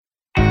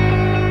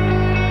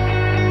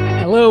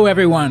Hello,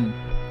 everyone.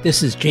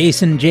 This is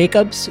Jason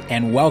Jacobs,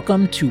 and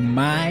welcome to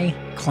My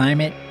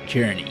Climate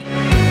Journey.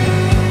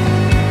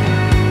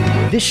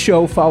 This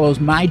show follows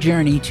my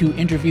journey to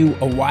interview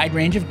a wide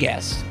range of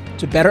guests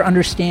to better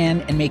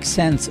understand and make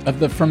sense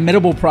of the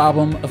formidable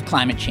problem of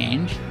climate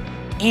change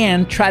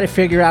and try to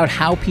figure out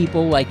how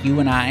people like you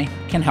and I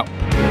can help.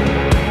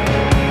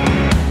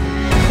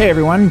 Hey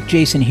everyone,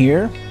 Jason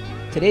here.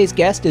 Today's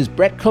guest is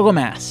Brett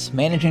Kugelmass,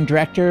 Managing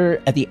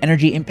Director at the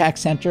Energy Impact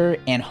Center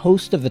and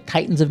host of the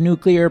Titans of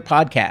Nuclear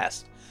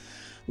podcast.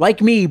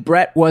 Like me,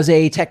 Brett was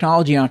a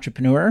technology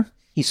entrepreneur.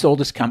 He sold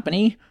his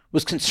company,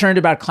 was concerned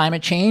about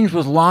climate change,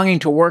 was longing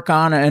to work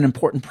on an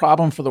important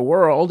problem for the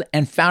world,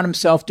 and found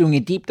himself doing a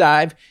deep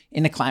dive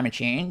into climate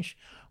change,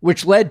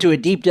 which led to a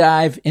deep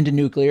dive into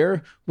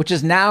nuclear, which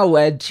has now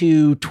led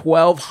to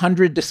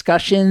 1,200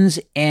 discussions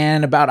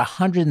and about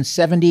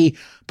 170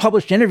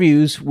 published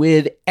interviews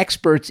with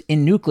experts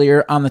in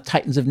nuclear on the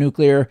Titans of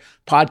Nuclear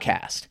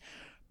podcast.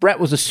 Brett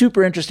was a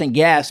super interesting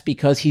guest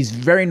because he's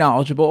very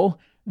knowledgeable,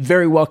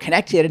 very well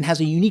connected, and has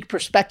a unique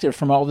perspective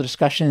from all the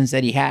discussions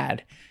that he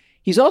had.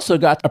 He's also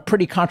got a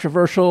pretty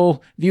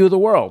controversial view of the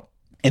world.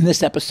 In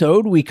this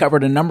episode, we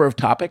covered a number of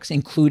topics,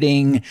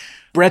 including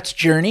Brett's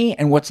journey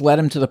and what's led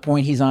him to the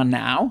point he's on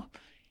now,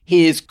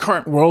 his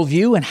current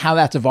worldview and how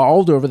that's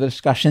evolved over the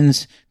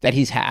discussions that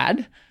he's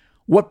had,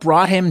 what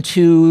brought him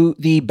to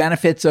the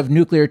benefits of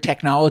nuclear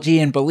technology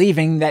and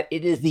believing that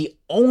it is the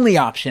only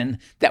option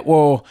that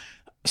will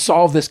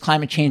solve this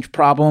climate change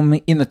problem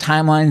in the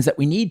timelines that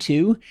we need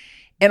to,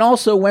 and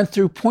also went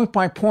through point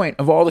by point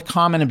of all the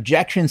common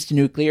objections to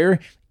nuclear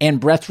and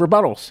Brett's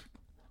rebuttals.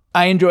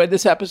 I enjoyed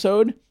this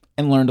episode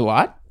and learned a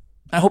lot.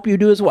 I hope you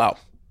do as well.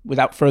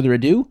 Without further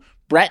ado,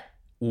 Brett,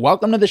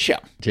 welcome to the show.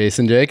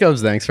 Jason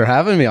Jacobs, thanks for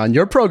having me on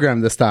your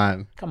program this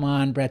time. Come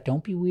on, Brett,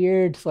 don't be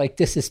weird. It's like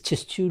this is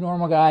just two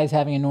normal guys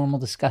having a normal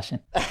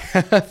discussion.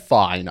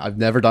 Fine. I've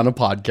never done a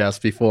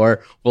podcast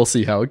before. We'll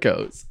see how it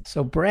goes.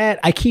 So Brett,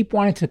 I keep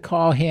wanting to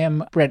call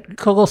him Brett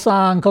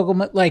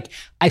Kugelson, like,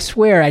 I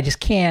swear, I just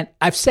can't.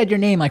 I've said your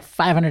name like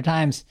 500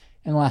 times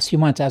in the last few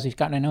months as we've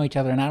gotten to know each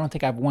other, and I don't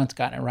think I've once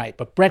gotten it right.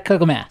 But Brett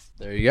Kugelmass.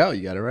 There you go.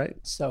 You got it right.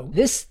 So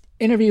this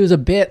interview is a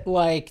bit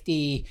like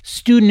the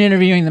student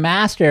interviewing the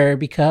master,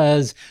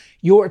 because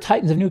your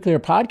Titans of Nuclear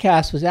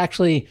podcast was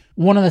actually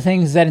one of the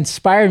things that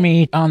inspired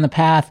me on the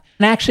path.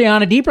 And actually,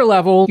 on a deeper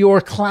level, your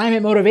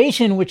climate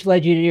motivation, which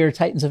led you to your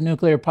Titans of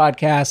Nuclear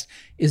podcast,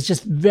 is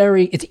just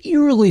it's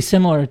eerily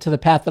similar to the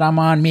path that I'm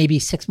on, maybe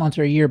 6 months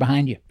or a year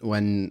behind you.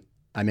 When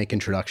I make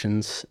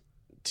introductions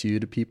to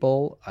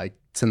people, I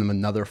send them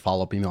another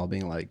follow-up email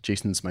being like,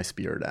 Jason's my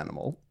spirit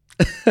animal.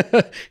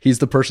 He's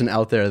the person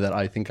out there that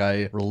I think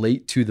I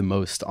relate to the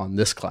most on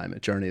this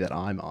climate journey that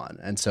I'm on.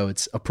 And so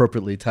it's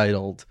appropriately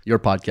titled, your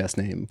podcast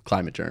name,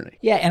 Climate Journey.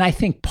 Yeah, and I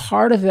think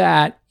part of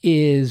that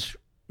is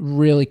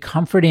really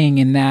comforting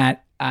in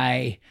that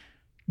I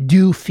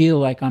do feel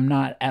like I'm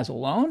not as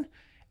alone.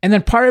 And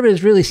then part of it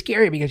is really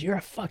scary because you're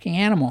a fucking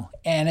animal.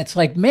 And it's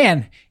like,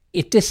 man,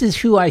 if this is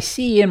who I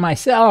see in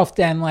myself,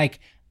 then like,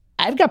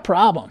 I've got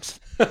problems.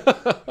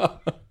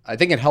 I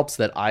think it helps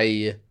that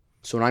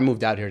so when I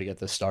moved out here to get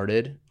this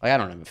started, like I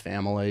don't have a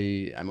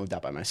family. I moved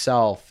out by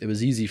myself. It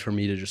was easy for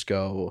me to just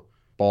go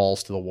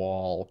balls to the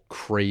wall,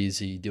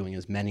 crazy, doing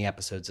as many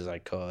episodes as I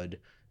could,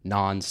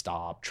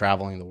 nonstop,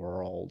 traveling the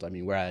world. I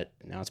mean,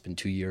 now it's been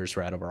 2 years,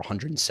 we're at over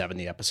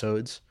 170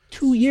 episodes.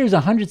 2 years,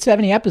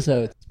 170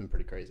 episodes. It's been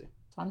pretty crazy.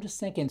 So I'm just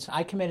thinking, so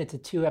I committed to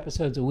 2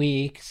 episodes a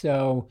week,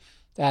 so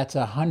that's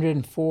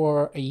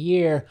 104 a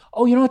year.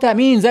 Oh, you know what that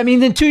means? That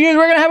means in 2 years,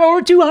 we're going to have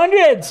over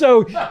 200.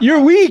 So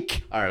you're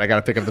weak. All right, I got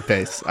to pick up the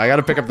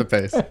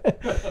pace.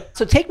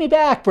 So take me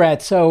back,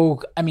 Brett.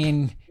 So, I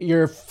mean,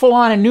 you're full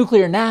on in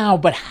nuclear now,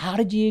 but how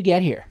did you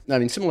get here? I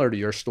mean, similar to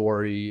your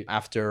story,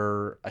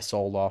 after I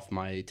sold off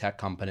my tech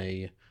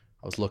company,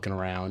 I was looking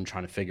around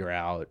trying to figure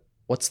out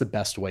what's the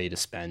best way to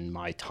spend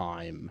my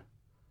time,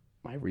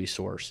 my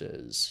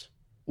resources,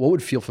 what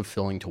would feel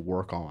fulfilling to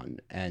work on?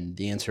 And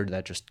the answer to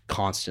that just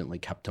constantly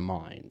kept to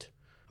mind.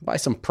 By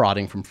some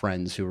prodding from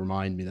friends who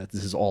remind me that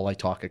this is all I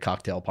talk at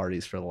cocktail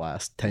parties for the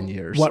last 10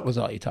 years. What was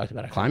all you talked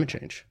about? Climate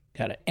change.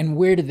 Got it. And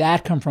where did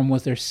that come from?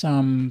 Was there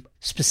some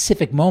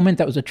specific moment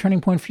that was a turning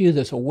point for you,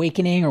 this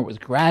awakening, or was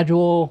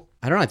gradual?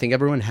 I don't know. I think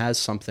everyone has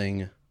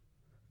something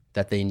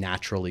that they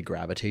naturally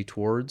gravitate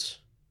towards.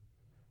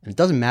 And it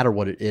doesn't matter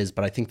what it is,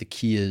 but I think the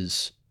key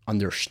is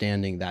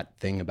understanding that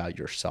thing about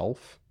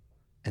yourself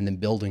and then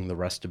building the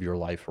rest of your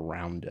life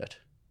around it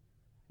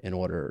in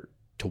order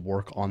to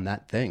work on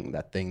that thing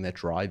that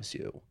drives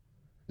you.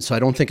 So I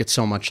don't think it's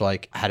so much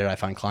like, how did I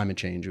find climate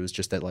change? It was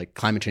just that like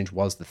climate change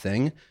was the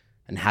thing,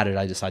 and how did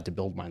I decide to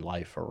build my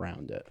life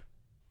around it?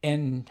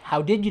 And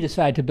how did you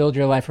decide to build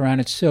your life around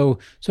it? So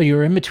you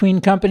were in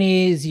between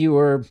companies, you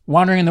were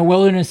wandering in the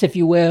wilderness, if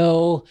you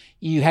will,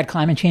 you had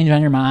climate change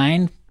on your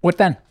mind. What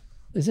then?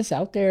 Is this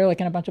out there like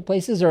in a bunch of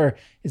places, or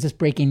is this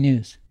breaking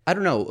news? I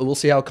don't know. We'll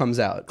see how it comes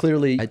out.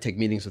 Clearly, I take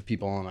meetings with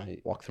people and I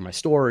walk through my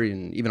story,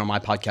 and even on my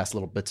podcast,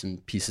 little bits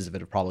and pieces of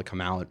it have probably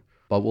come out.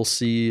 But we'll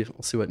see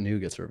what new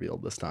gets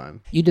revealed this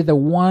time. You did the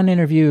one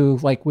interview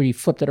like where you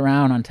flipped it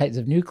around on Titans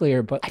of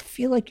Nuclear, but I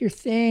feel like your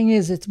thing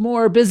is it's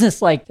more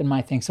business-like than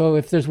my thing. So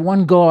if there's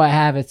one goal I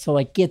have, it's to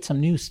like get some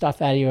new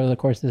stuff out of you over the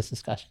course of this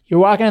discussion.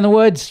 You're walking in the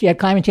woods, you had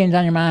climate change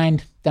on your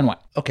mind, then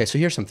what? Okay, so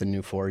here's something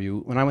new for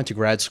you. When I went to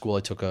grad school, I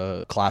took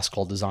a class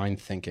called Design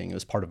Thinking. It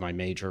was part of my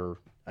major.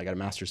 I got a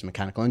master's in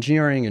mechanical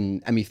engineering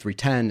and ME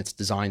 310, it's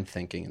design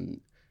thinking.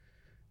 And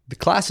the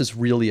class is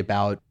really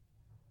about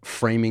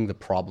framing the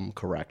problem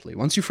correctly.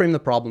 Once you frame the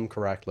problem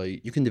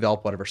correctly, you can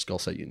develop whatever skill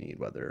set you need,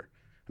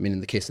 in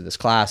the case of this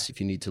class,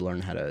 if you need to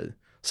learn how to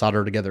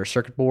solder together a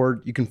circuit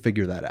board, you can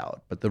figure that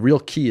out. But the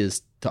real key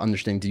is to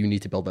understand, do you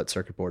need to build that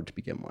circuit board to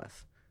begin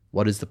with?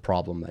 What is the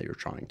problem that you're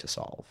trying to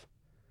solve?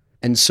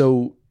 And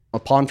so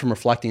upon from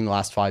reflecting the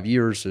last 5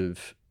 years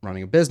of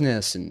running a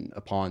business and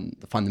upon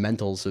the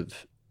fundamentals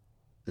of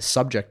the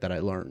subject that I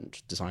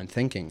learned, design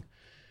thinking,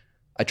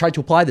 I tried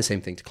to apply the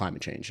same thing to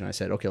climate change. And I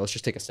said, okay, let's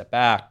just take a step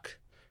back.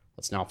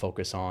 Let's now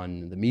focus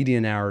on the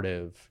media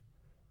narrative.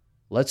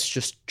 Let's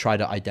just try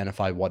to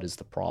identify what is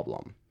the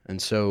problem.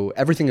 And so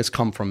everything has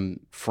come from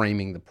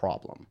framing the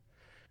problem.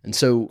 And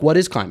so what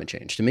is climate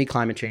change? To me,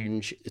 climate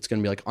change, it's going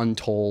to be like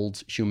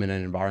untold human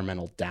and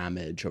environmental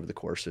damage over the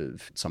course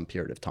of some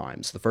period of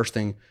time. So the first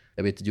thing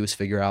that we have to do is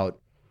figure out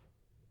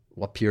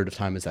what period of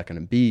time is that going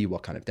to be?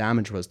 What kind of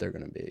damage was there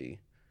going to be?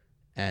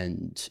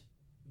 And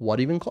what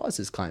even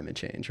causes climate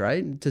change,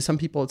 right? To some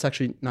people, it's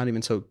actually not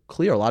even so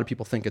clear. A lot of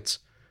people think it's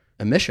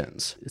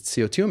emissions. It's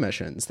CO2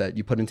 emissions that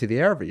you put into the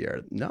air every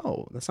year.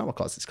 No, that's not what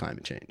causes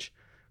climate change.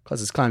 What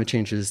causes climate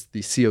change is the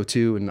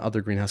CO2 and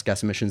other greenhouse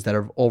gas emissions that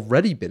have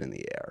already been in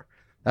the air.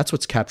 That's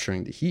what's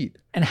capturing the heat.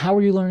 And how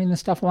were you learning this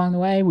stuff along the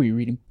way? Were you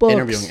reading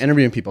books?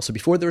 Interviewing people. So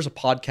before there was a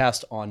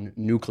podcast on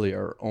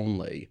nuclear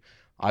only,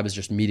 I was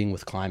just meeting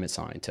with climate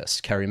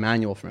scientists. Kerry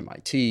Emanuel from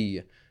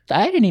MIT.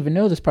 I didn't even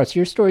know this part. So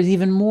your story is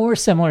even more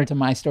similar to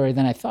my story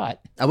than I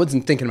thought. I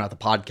wasn't thinking about the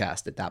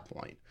podcast at that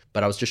point,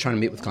 but I was just trying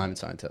to meet with climate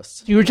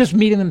scientists. You were just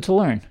meeting them to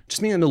learn?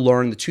 Just meeting them to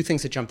learn. The two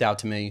things that jumped out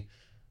to me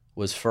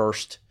was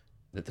first,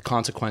 that the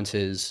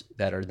consequences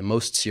that are the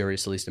most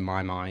serious, at least in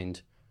my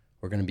mind,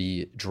 were going to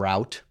be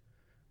drought.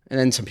 And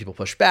then some people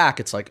push back.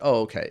 It's like,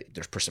 oh, okay,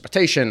 there's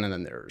precipitation and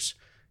then there's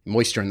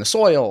moisture in the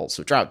soil.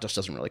 So drought just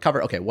doesn't really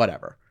cover. Okay,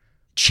 whatever.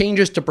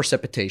 Changes to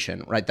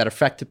precipitation, right, that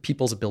affect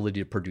people's ability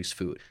to produce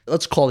food.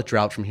 Let's call it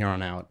drought from here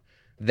on out.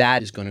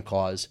 That is going to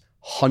cause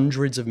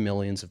hundreds of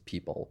millions of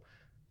people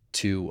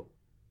to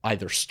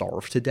either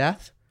starve to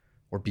death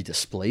or be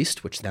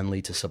displaced, which then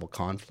lead to civil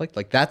conflict.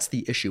 Like, that's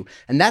the issue.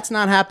 And that's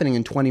not happening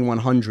in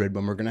 2100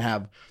 when we're going to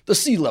have the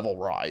sea level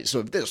rise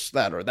of this,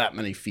 that, or that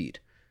many feet.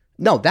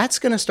 No, that's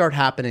going to start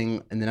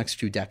happening in the next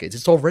few decades.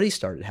 It's already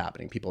started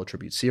happening. People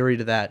attribute Syria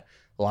to that.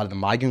 A lot of the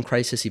migrant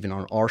crisis, even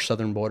on our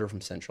southern border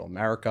from Central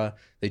America,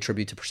 they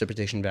attribute to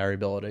precipitation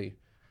variability.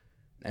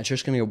 And it's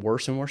just going to get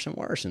worse and worse and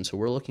worse. And so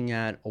we're looking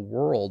at a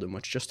world in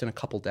which just in a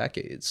couple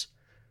decades,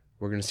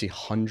 we're going to see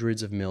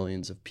hundreds of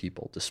millions of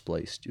people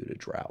displaced due to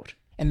drought.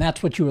 And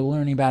that's what you were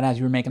learning about as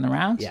you were making the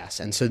rounds? Yes.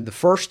 And so the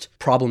first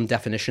problem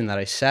definition that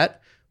I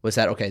set was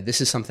that, okay,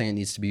 this is something that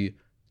needs to be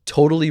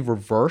totally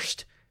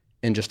reversed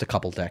in just a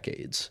couple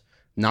decades,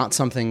 not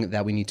something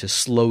that we need to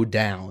slow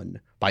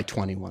down by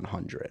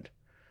 2100.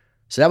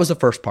 So that was the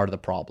first part of the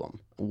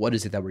problem. What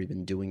is it that we're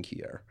even doing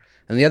here?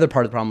 And the other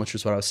part of the problem, which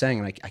is what I was saying,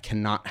 and I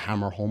cannot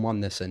hammer home on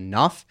this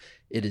enough,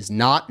 it is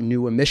not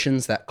new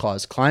emissions that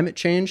cause climate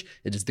change.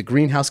 It is the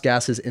greenhouse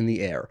gases in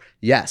the air.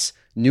 Yes,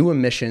 new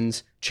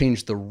emissions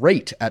change the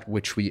rate at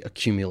which we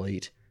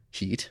accumulate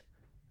heat.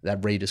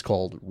 That rate is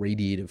called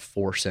radiative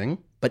forcing.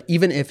 But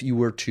even if you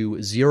were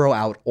to zero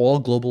out all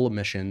global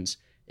emissions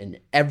in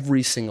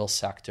every single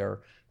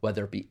sector,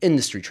 whether it be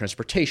industry,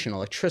 transportation,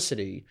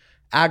 electricity,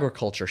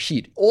 agriculture,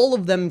 heat, all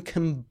of them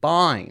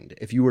combined,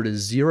 if you were to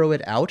zero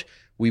it out,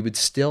 we would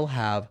still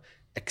have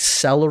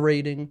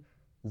accelerating,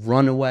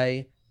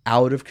 runaway,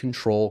 out of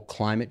control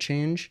climate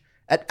change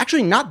at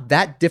actually not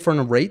that different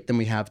a rate than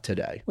we have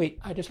today. Wait,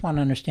 I just want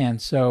to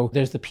understand. So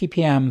there's the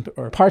ppm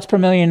or parts per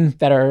million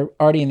that are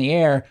already in the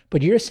air,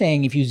 but you're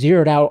saying if you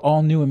zeroed out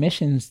all new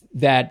emissions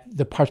that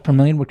the parts per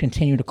million would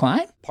continue to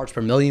climb? Parts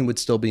per million would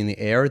still be in the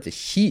air. The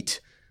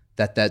heat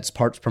that's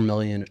parts per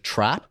million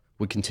trap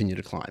would continue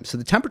to climb. So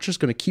the temperature is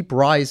going to keep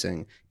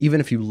rising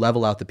even if you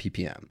level out the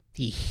ppm.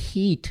 The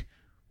heat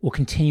will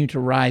continue to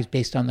rise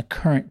based on the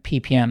current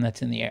ppm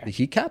that's in the air. The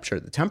heat capture,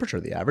 the temperature,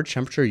 the average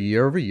temperature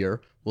year over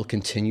year will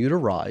continue to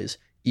rise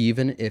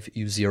even if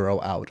you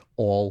zero out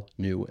all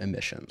new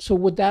emissions. So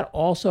would that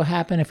also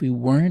happen if we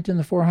weren't in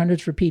the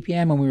 400s for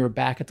ppm and we were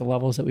back at the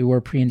levels that we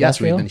were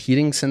pre-industrial? Yes, we've been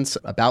heating since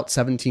about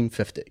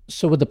 1750.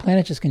 So would the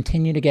planet just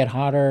continue to get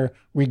hotter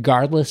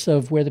regardless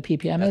of where the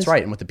ppm is? That's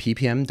right. And what the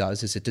ppm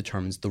does is it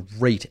determines the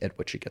rate at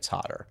which it gets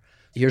hotter.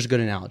 Here's a good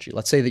analogy.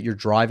 Let's say that you're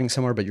driving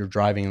somewhere, but you're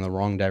driving in the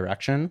wrong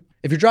direction.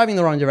 If you're driving in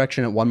the wrong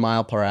direction at 1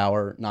 mile per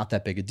hour, not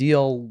that big a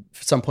deal.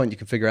 At some point, you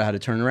can figure out how to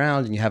turn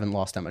around and you haven't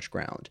lost that much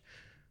ground.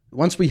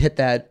 Once we hit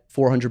that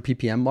 400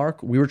 ppm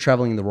mark, we were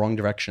traveling in the wrong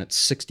direction at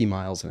 60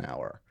 miles an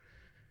hour.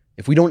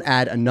 If we don't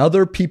add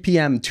another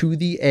ppm to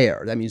the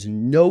air, that means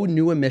no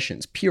new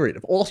emissions, period.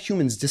 If all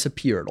humans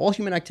disappeared, all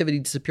human activity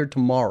disappeared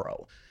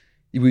tomorrow,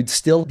 we'd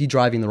still be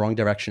driving the wrong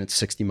direction at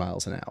 60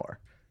 miles an hour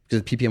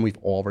because the ppm we've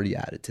already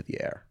added to the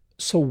air.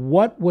 So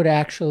what would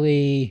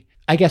actually,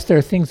 I guess there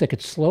are things that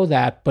could slow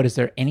that, but is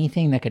there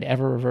anything that could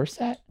ever reverse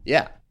that?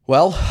 Yeah.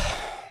 Well,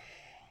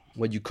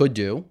 what you could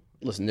do,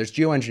 listen, there's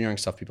geoengineering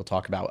stuff people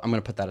talk about. I'm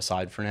going to put that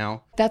aside for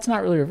now. That's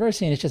not really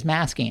reversing it. It's just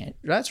masking it.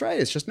 That's right.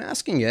 It's just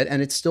masking it.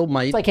 And it still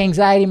might. It's like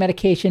anxiety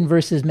medication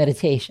versus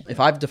meditation.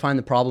 If I've defined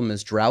the problem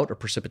as drought or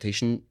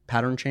precipitation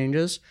pattern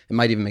changes, it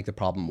might even make the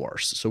problem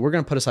worse. So we're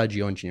going to put aside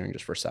geoengineering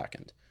just for a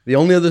second. The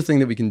only other thing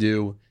that we can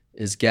do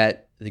is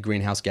get the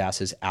greenhouse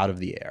gases out of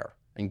the air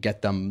and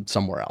get them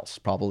somewhere else,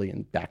 probably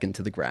back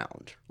into the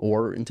ground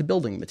or into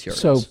building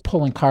materials. So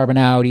pulling carbon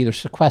out, either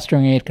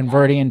sequestering it,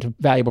 converting it into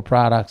valuable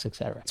products, et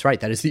cetera. That's right.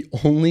 That is the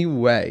only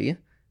way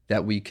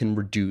that we can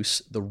reduce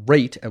the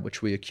rate at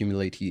which we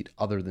accumulate heat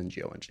other than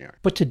geoengineering.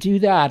 But to do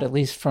that, at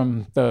least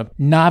from the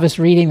novice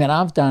reading that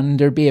I've done,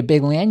 there'd be a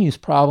big land use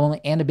problem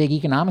and a big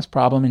economics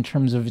problem in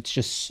terms of it's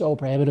just so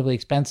prohibitively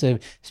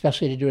expensive,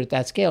 especially to do it at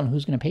that scale, and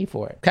who's going to pay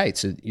for it? Okay,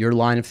 so your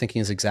line of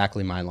thinking is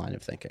exactly my line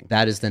of thinking.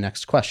 That is the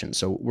next question.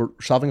 So we're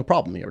solving a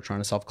problem here. We're trying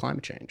to solve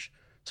climate change.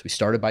 So we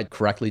started by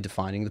correctly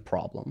defining the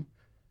problem,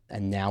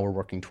 and now we're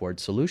working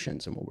towards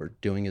solutions. And what we're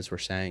doing is we're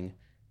saying,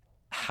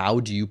 how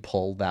do you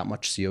pull that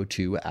much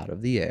CO2 out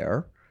of the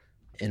air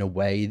in a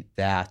way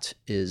that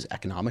is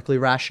economically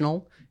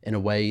rational, in a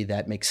way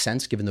that makes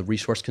sense given the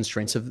resource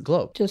constraints of the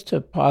globe? Just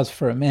to pause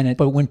for a minute,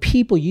 but when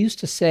people used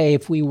to say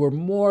if we were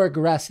more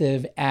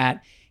aggressive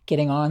at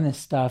getting on this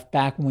stuff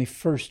back when we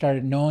first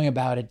started knowing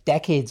about it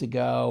decades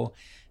ago,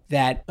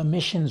 that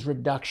emissions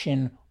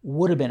reduction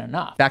would have been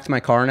enough. Back to my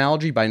car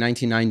analogy, by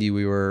 1990,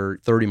 we were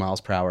 30 miles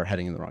per hour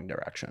heading in the wrong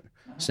direction.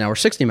 So now we're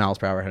 60 miles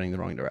per hour heading in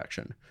the wrong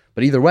direction.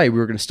 But either way, we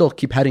were going to still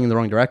keep heading in the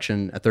wrong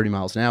direction at 30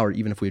 miles an hour,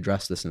 even if we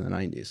addressed this in the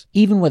 90s.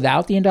 Even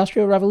without the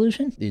Industrial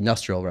Revolution? The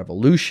Industrial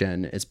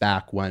Revolution is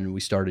back when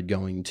we started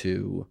going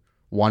to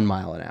 1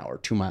 mile an hour,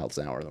 2 miles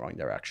an hour in the wrong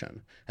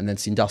direction. And then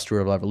it's the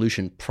Industrial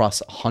Revolution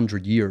plus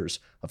 100 years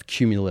of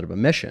cumulative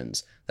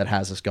emissions that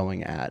has us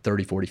going at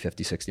 30, 40,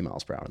 50, 60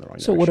 miles per hour in the wrong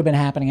direction. So it would have been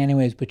happening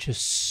anyways, but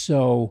just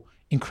so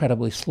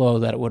incredibly slow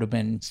that it would have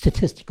been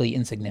statistically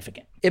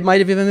insignificant. It might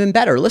have even been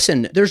better.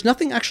 Listen, there's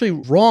nothing actually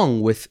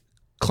wrong with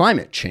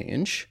climate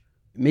change.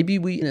 Maybe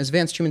we, as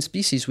advanced human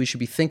species, we should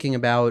be thinking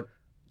about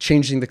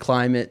changing the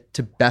climate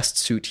to best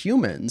suit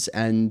humans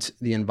and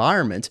the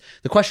environment.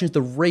 The question is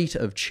the rate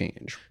of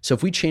change. So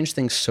if we change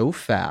things so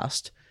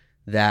fast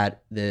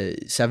that the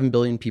 7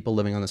 billion people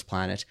living on this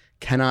planet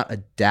cannot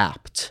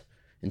adapt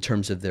in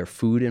terms of their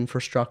food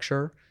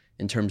infrastructure,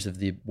 in terms of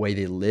the way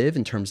they live,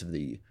 in terms of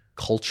the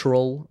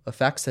cultural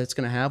effects that it's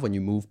going to have when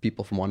you move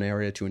people from one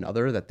area to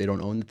another that they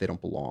don't own, that they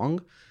don't belong,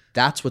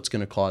 that's what's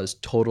going to cause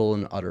total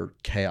and utter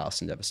chaos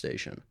and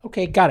devastation.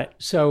 Okay, got it.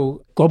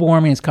 So global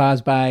warming is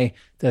caused by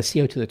the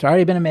CO2 that's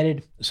already been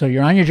emitted. So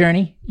you're on your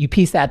journey. You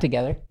piece that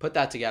together. Put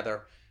that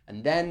together.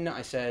 And then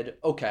I said,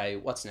 okay,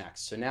 what's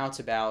next? So now it's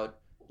about,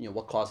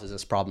 what causes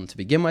this problem to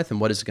begin with and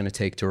what is it going to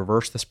take to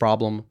reverse this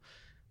problem?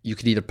 You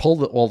could either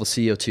pull all the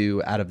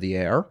CO2 out of the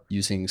air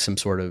using some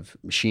sort of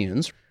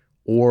machines,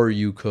 or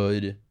you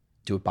could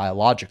do it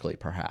biologically,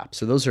 perhaps.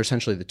 So those are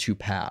essentially the two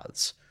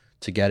paths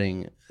to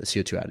getting the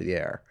CO2 out of the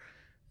air.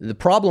 The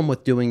problem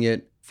with doing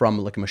it from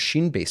like a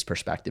machine-based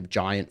perspective,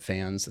 giant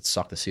fans that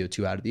suck the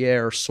CO2 out of the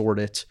air, sort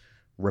it,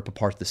 rip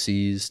apart the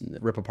seas,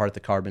 rip apart the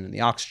carbon and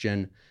the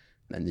oxygen,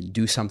 and then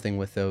do something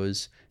with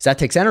those, is that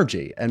takes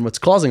energy. And what's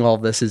causing all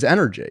of this is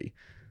energy.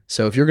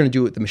 So if you're going to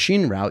do it the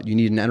machine route, you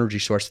need an energy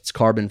source that's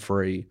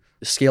carbon-free,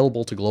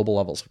 scalable to global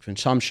levels of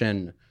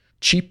consumption,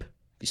 cheap.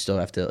 You still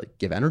have to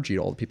give energy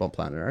to all the people on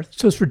planet Earth.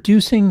 So is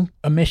reducing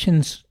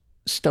emissions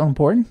still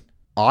important?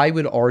 I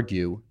would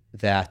argue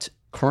that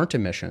current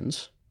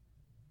emissions,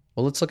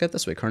 well, let's look at it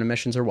this way. Current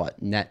emissions are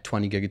what? Net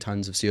 20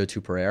 gigatons of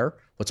CO2 per air.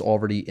 What's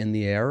already in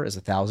the air is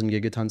 1,000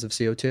 gigatons of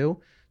CO2.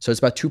 So it's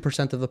about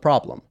 2% of the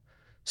problem.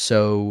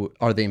 So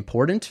are they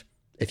important?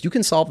 If you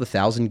can solve the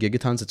 1,000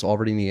 gigatons that's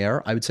already in the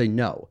air, I would say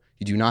no.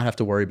 You do not have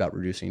to worry about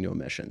reducing new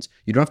emissions.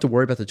 You don't have to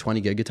worry about the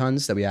 20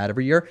 gigatons that we add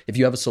every year if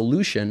you have a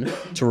solution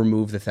to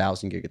remove the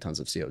 1,000 gigatons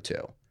of CO2.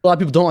 A lot of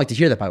people don't like to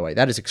hear that, by the way.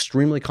 That is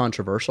extremely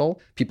controversial.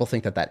 People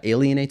think that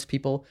alienates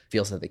people,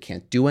 feels that they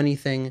can't do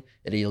anything.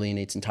 It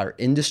alienates entire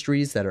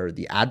industries that are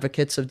the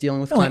advocates of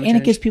dealing with climate change.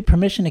 And it gives people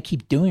permission to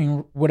keep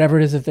doing whatever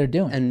it is that they're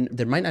doing. And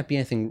there might not be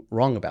anything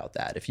wrong about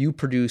that. If you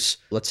produce,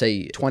 let's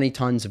say, 20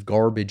 tons of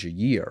garbage a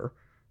year,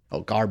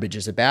 garbage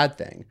is a bad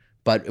thing.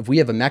 But if we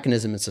have a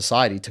mechanism in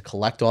society to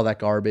collect all that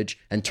garbage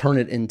and turn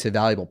it into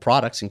valuable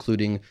products,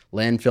 including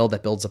landfill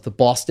that builds up the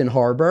Boston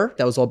Harbor,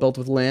 that was all built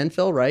with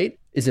landfill, right?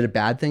 Is it a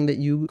bad thing that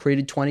you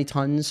created 20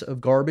 tons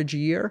of garbage a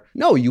year?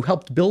 No, you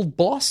helped build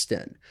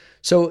Boston.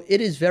 So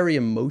it is very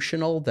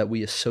emotional that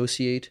we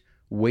associate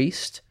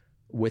waste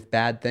with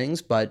bad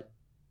things, but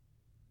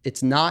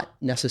it's not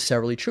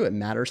necessarily true. It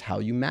matters how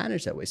you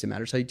manage that waste. It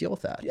matters how you deal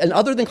with that. And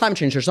other than climate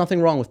change, there's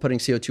nothing wrong with putting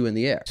CO2 in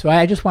the air. So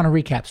I just want to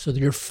recap. So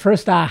your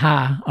first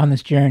aha on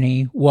this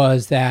journey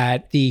was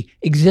that the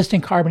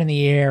existing carbon in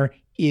the air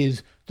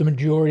is the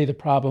majority of the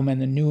problem,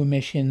 and the new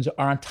emissions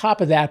are on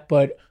top of that,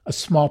 but a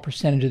small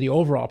percentage of the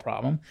overall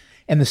problem.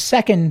 And the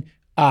second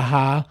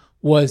aha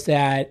was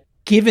that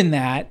given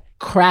that,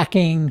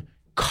 cracking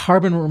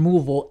carbon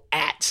removal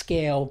at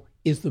scale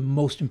is the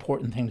most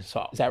important thing to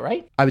solve. Is that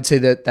right? I would say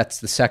that that's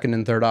the second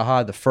and third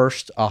aha. The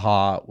first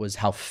aha was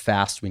how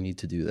fast we need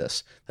to do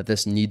this, that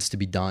this needs to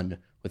be done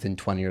within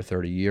 20 or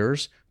 30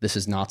 years. This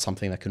is not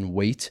something that can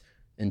wait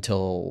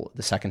until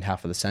the second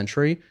half of the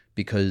century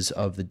because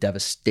of the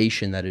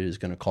devastation that it is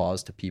going to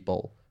cause to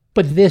people.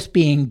 But this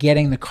being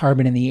getting the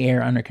carbon in the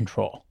air under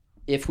control.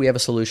 If we have a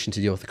solution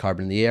to deal with the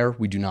carbon in the air,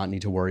 we do not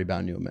need to worry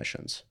about new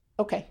emissions.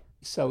 Okay,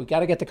 so we got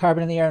to get the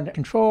carbon in the air under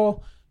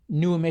control.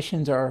 New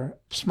emissions are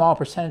small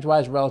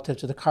percentage-wise relative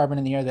to the carbon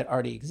in the air that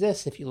already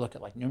exists if you look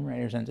at like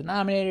numerators and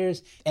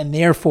denominators, and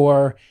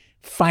therefore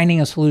finding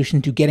a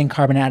solution to getting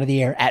carbon out of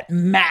the air at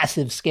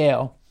massive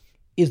scale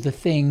is the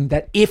thing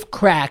that, if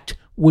cracked,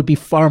 would be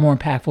far more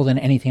impactful than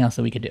anything else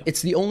that we could do.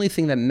 It's the only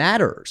thing that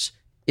matters.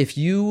 If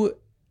you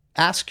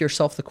ask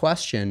yourself the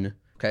question,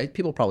 okay,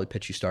 people probably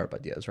pitch you startup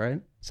ideas, right?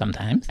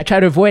 Sometimes. I try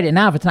to avoid it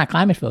now if it's not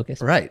climate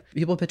focused. Right.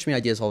 People pitch me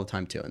ideas all the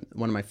time too. And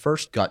one of my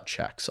first gut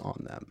checks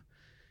on them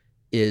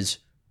is,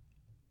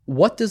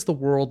 what does the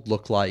world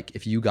look like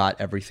if you got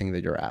everything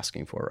that you're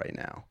asking for right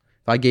now?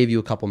 If I gave you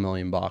a couple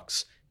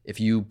 $1,000,000, if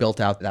you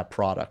built out that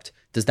product,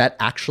 does that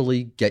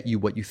actually get you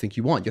what you think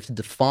you want? You have to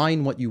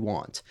define what you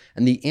want.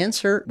 And the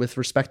answer with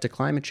respect to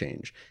climate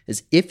change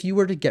is, if you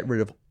were to get rid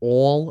of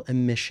all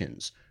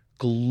emissions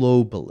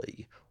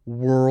globally,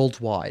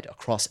 worldwide,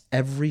 across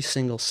every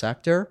single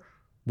sector,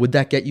 would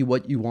that get you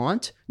what you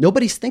want?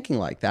 Nobody's thinking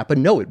like that, but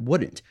no, it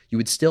wouldn't. You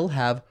would still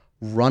have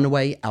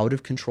runaway, out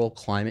of control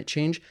climate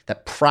change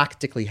that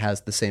practically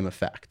has the same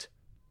effect.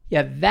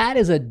 Yeah, that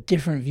is a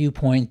different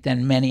viewpoint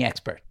than many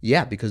experts.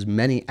 Yeah, because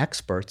many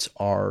experts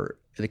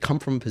they come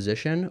from a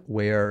position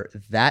where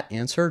that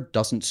answer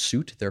doesn't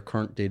suit their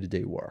current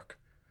day-to-day work.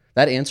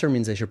 That answer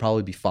means they should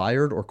probably be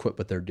fired or quit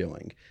what they're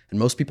doing. And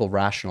most people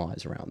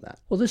rationalize around that.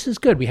 Well, this is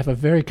good. We have a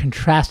very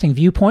contrasting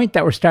viewpoint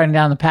that we're starting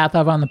down the path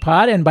of on the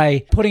pod. And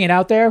by putting it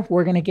out there,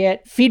 we're going to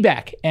get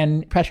feedback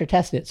and pressure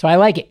test it. So I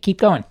like it. Keep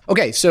going.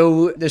 Okay,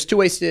 so there's two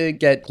ways to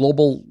get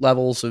global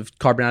levels of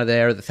carbon out of the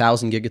air, the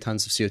 1,000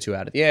 gigatons of CO2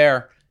 out of the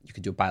air. You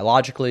could do it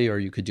biologically, or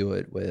you could do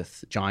it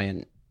with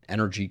giant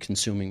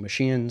energy-consuming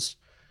machines.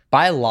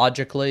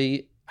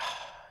 Biologically,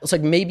 it's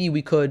like maybe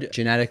we could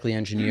genetically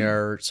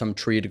engineer some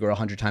tree to grow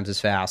 100 times as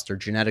fast, or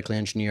genetically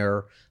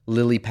engineer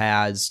lily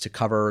pads to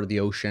cover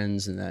the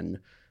oceans and then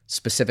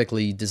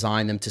specifically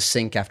design them to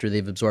sink after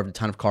they've absorbed a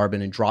ton of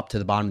carbon and drop to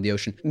the bottom of the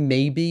ocean.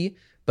 Maybe,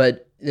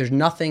 but there's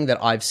nothing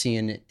that I've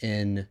seen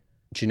in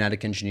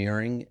genetic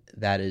engineering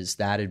that is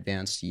that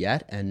advanced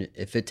yet. And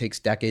if it takes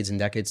decades and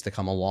decades to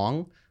come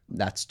along,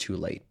 that's too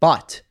late.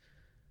 But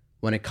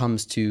when it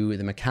comes to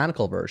the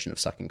mechanical version of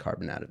sucking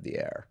carbon out of the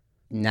air,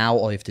 now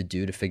all you have to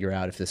do to figure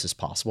out if this is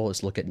possible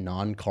is look at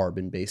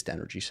non-carbon based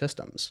energy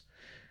systems.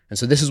 And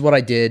so this is what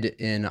I did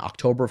in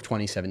October of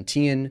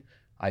 2017.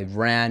 I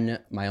ran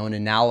my own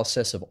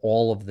analysis of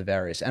all of the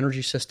various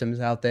energy systems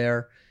out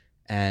there,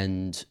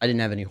 and I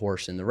didn't have any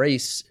horse in the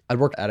race. I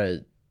worked at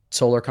a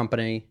solar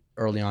company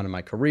early on in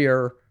my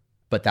career,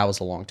 but that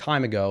was a long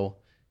time ago.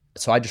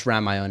 So I just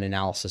ran my own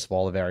analysis of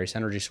all the various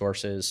energy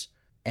sources.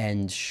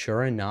 And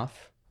sure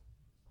enough,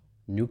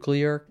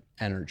 nuclear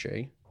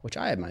energy, which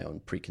I had my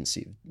own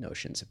preconceived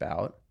notions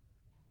about,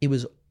 it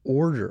was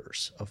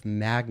orders of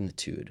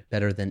magnitude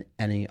better than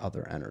any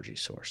other energy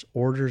source,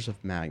 orders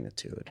of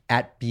magnitude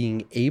at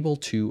being able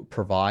to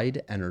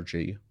provide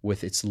energy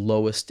with its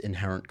lowest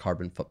inherent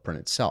carbon footprint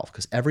itself,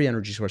 because every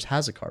energy source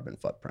has a carbon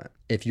footprint.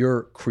 If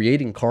you're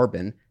creating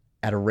carbon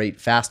at a rate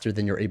faster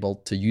than you're able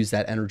to use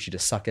that energy to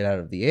suck it out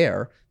of the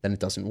air, then it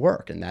doesn't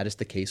work. And that is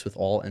the case with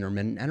all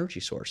intermittent energy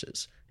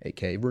sources,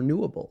 aka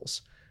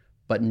renewables.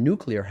 But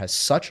nuclear has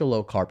such a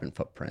low carbon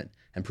footprint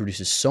and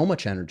produces so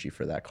much energy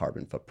for that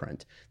carbon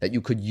footprint that you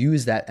could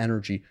use that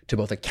energy to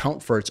both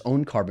account for its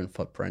own carbon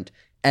footprint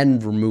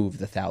and remove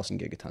the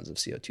 1,000 gigatons of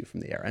CO2 from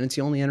the air. And it's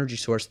the only energy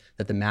source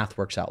that the math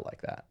works out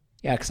like that.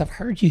 Yeah, because I've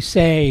heard you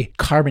say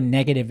carbon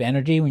negative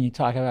energy when you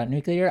talk about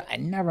nuclear. I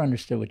never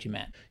understood what you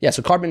meant. Yeah,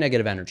 so carbon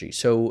negative energy.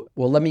 So,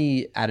 well, let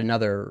me add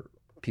another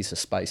piece of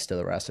spice to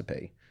the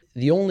recipe.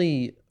 The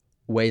only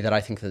way that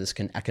I think that this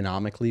can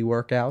economically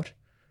work out,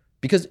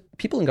 because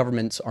people in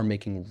governments are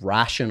making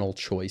rational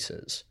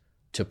choices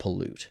to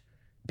pollute,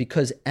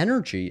 because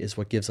energy is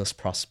what gives us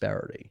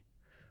prosperity.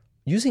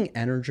 Using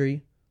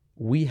energy,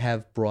 we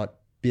have brought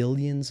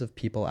billions of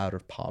people out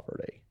of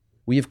poverty.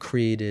 We have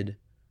created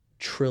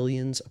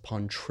trillions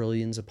upon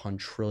trillions upon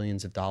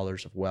trillions of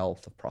dollars of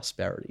wealth, of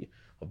prosperity,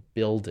 of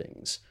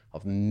buildings,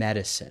 of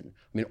medicine.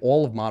 I mean,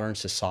 all of modern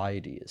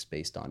society is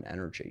based on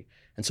energy.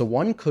 And so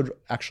one could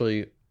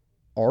actually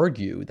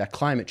argue that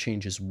climate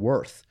change is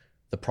worth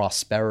the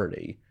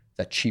prosperity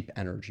that cheap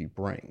energy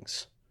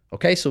brings.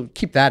 Okay, so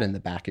keep that in the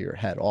back of your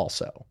head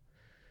also.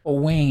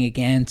 Weighing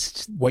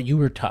against what you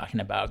were talking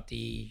about,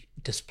 the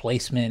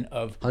displacement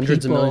of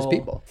hundreds of millions of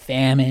people,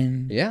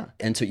 famine. Yeah.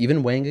 And so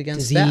even weighing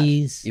against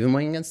disease,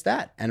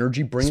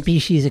 energy brings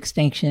species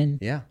extinction.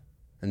 Yeah.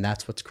 And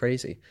that's what's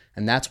crazy.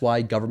 And that's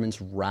why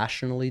governments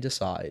rationally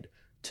decide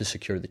to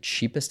secure the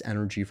cheapest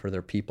energy for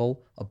their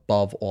people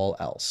above all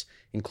else,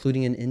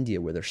 including in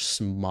India, where they're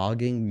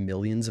smogging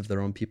millions of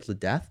their own people to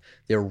death.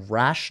 They're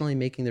rationally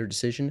making their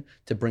decision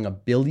to bring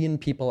 1 billion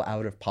people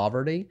out of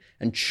poverty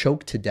and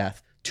choke to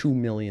death 2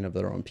 million of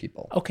their own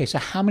people. Okay, so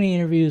how many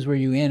interviews were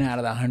you in out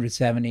of the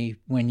 170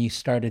 when you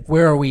started?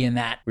 Where are we in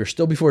that? We're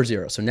still before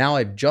zero. So now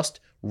I've just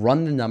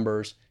run the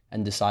numbers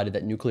and decided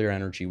that nuclear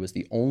energy was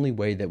the only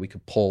way that we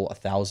could pull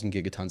 1,000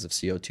 gigatons of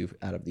CO2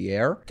 out of the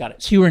air. Got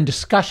it. So you were in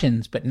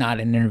discussions, but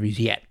not in interviews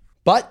yet.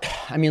 But,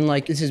 I mean,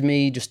 like, this is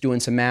me just doing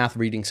some math,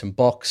 reading some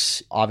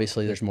books.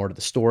 Obviously, there's more to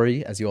the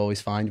story, as you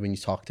always find when you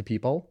talk to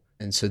people.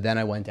 And so then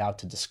I went out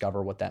to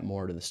discover what that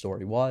more to the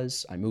story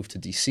was. I moved to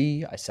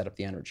DC. I set up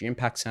the Energy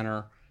Impact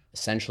Center,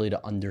 essentially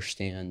to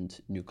understand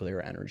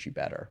nuclear energy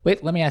better.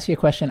 Wait, let me ask you a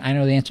question I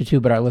know the answer to,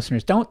 but our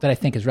listeners don't, that I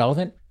think is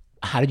relevant.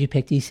 How did you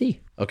pick DC?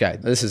 Okay,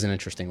 this is an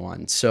interesting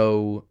one.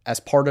 So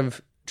as part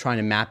of trying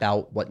to map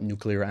out what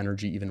nuclear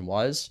energy even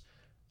was,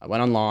 I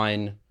went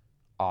online.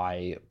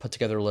 I put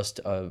together a list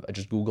of, I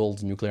just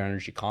Googled nuclear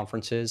energy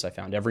conferences. I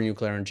found every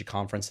nuclear energy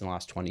conference in the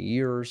last 20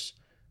 years.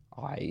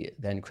 I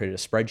then created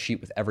a spreadsheet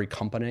with every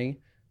company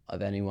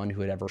of anyone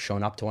who had ever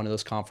shown up to one of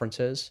those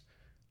conferences.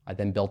 I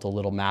then built a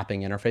little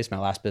mapping interface. My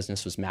last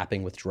business was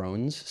mapping with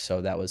drones,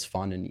 so that was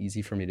fun and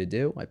easy for me to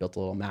do. I built a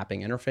little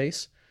mapping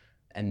interface,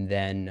 and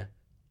then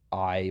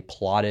I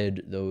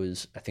plotted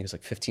those, I think it's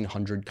like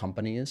 1,500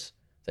 companies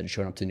that had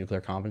shown up to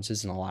nuclear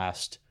conferences in the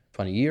last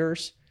 20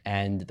 years.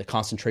 And the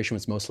concentration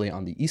was mostly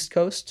on the East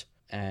Coast.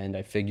 And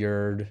I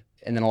figured,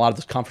 and then a lot of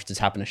those conferences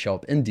happen to show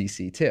up in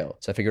DC too.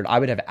 So I figured I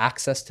would have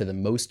access to the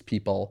most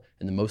people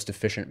in the most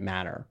efficient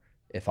manner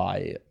if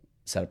I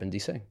set up in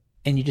DC.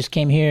 And you just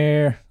came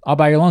here all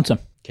by your lonesome?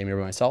 Came here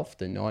by myself,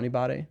 didn't know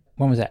anybody.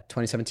 When was that?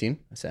 2017.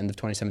 That's the end of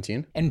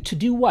 2017. And to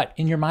do what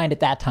in your mind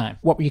at that time?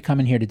 What were you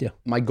coming here to do?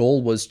 My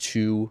goal was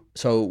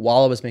so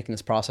while I was making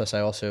this process,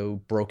 I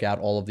also broke out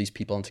all of these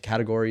people into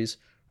categories.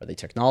 Are they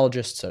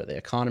technologists? Are they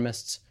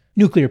economists?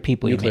 Nuclear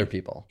people. Nuclear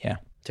people. Yeah.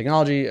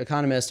 Technology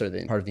economists, are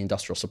they part of the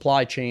industrial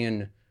supply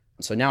chain?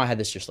 So now I had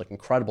this just like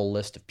incredible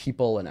list of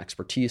people and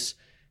expertise.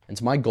 And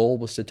so my goal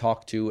was to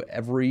talk to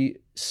every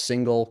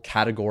single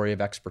category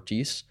of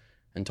expertise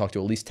and talk to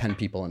at least 10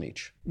 people in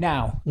each.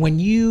 Now, when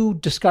you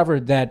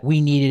discovered that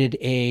we needed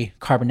a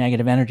carbon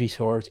negative energy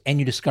source and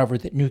you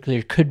discovered that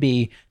nuclear could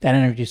be that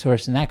energy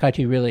source and that got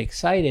you really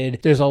excited,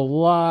 there's a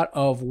lot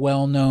of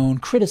well-known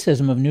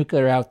criticism of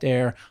nuclear out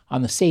there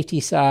on the safety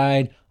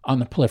side, on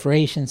the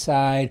proliferation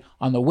side,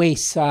 on the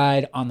waste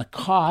side, on the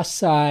cost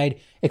side,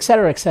 et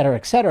cetera, et cetera,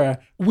 et cetera.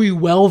 Were you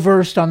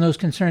well-versed on those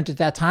concerns at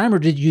that time, or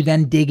did you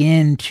then dig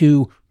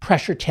into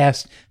pressure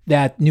test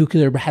that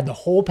nuclear had the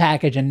whole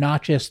package and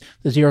not just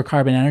the zero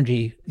carbon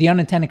energy? The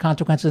unintended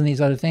consequences and these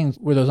other things,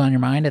 were those on your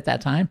mind at that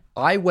time?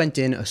 I went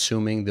in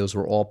assuming those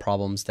were all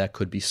problems that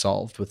could be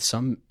solved with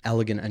some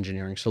elegant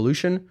engineering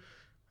solution.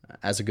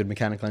 As a good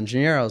mechanical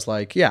engineer, I was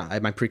like, yeah, I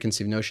had my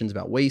preconceived notions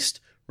about waste,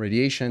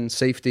 radiation,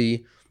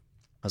 safety.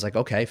 I was like,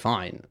 okay,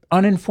 fine.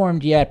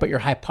 Uninformed yet, but your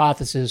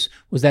hypothesis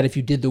was that if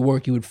you did the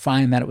work, you would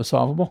find that it was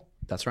solvable?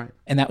 That's right.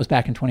 And that was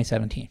back in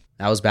 2017.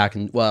 That was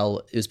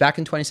it was back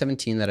in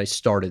 2017 that I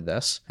started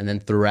this. And then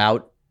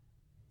throughout,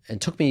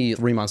 it took me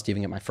 3 months to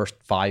even get my first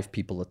 5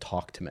 people to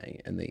talk to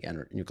me in the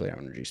nuclear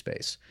energy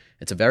space.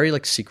 It's a very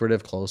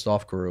secretive, closed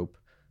off group.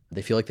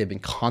 They feel like they've been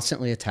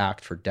constantly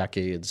attacked for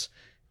decades.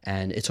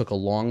 And it took a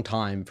long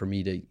time for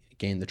me to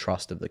gain the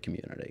trust of the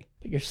community.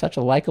 But you're such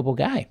a likable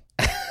guy.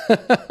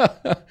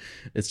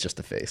 It's just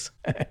a face.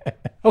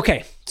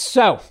 Okay,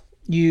 so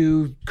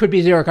you could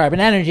be zero carbon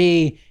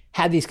energy,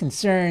 had these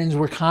concerns,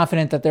 were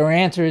confident that there were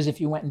answers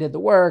if you went and did the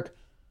work,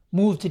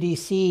 moved to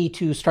DC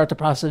to start the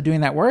process of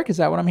doing that work. Is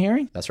that what I'm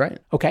hearing? That's right.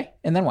 Okay,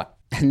 and then what?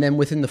 And then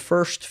within the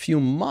first few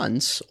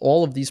months,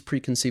 all of these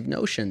preconceived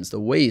notions, the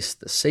waste,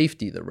 the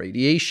safety, the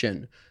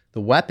radiation,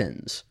 the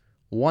weapons,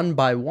 one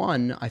by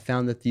one, I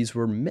found that these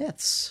were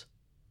myths.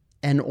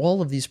 And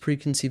all of these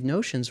preconceived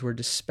notions were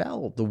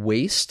dispelled. The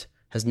waste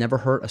has never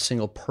hurt a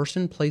single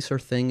person, place, or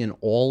thing in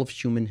all of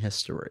human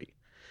history.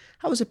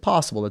 How is it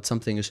possible that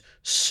something is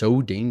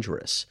so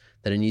dangerous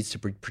that it needs to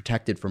be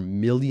protected for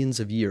millions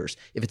of years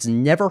if it's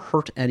never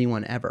hurt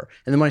anyone ever?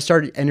 And then when I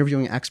started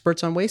interviewing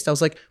experts on waste, I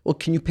was like, well,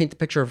 can you paint the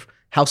picture of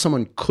how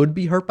someone could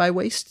be hurt by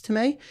waste to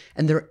me?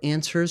 And their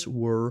answers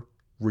were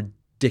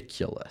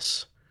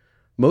ridiculous.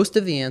 Most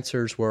of the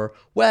answers were,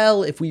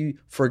 well, if we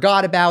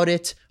forgot about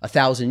it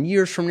 1,000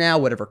 years from now,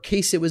 whatever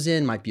case it was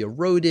in might be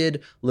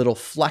eroded, little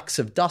flecks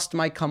of dust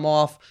might come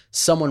off,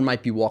 someone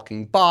might be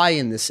walking by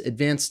in this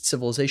advanced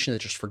civilization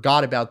that just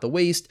forgot about the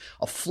waste,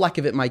 a fleck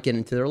of it might get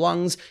into their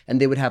lungs, and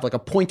they would have like a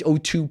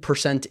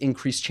 0.02%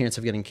 increased chance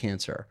of getting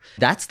cancer.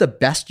 That's the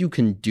best you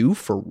can do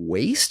for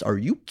waste? Are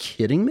you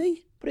kidding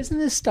me? But isn't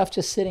this stuff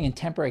just sitting in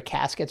temporary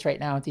caskets right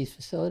now at these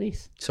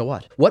facilities? So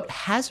what? What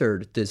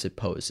hazard does it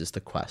pose is the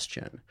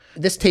question.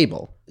 This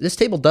table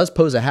does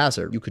pose a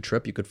hazard. You could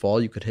trip, you could fall,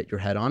 you could hit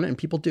your head on it, and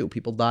people do.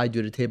 People die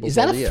due to tables. Is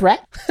that a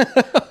threat?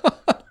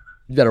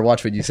 You better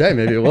watch what you say.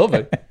 Maybe it will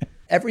be.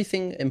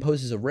 Everything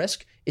imposes a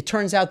risk. It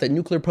turns out that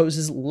nuclear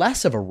poses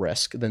less of a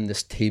risk than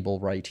this table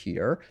right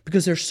here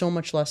because there's so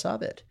much less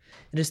of it.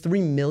 It is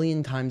 3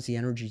 million times the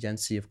energy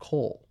density of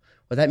coal.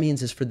 What that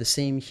means is for the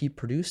same heat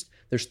produced,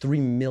 there's 3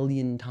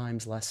 million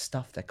times less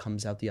stuff that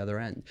comes out the other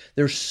end.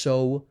 There's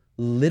so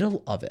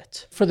little of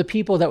it. For the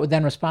people that would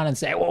then respond and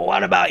say, well,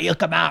 what about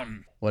Yucca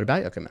Mountain? What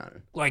about Yucca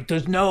Mountain? Like,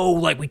 there's no,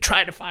 like, we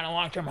tried to find a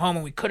long-term home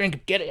and we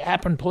couldn't get it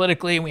happen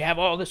politically, and we have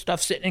all this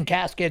stuff sitting in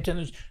caskets and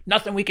there's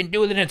nothing we can do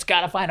with it, and it's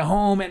got to find a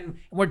home, and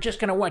we're just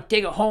going to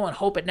dig a hole and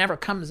hope it never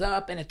comes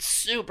up, and it's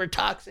super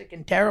toxic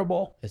and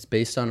terrible. It's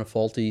based on a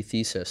faulty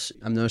thesis.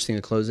 I'm noticing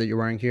the clothes that you're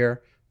wearing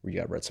here, where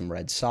you got some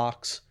red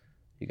socks.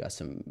 You got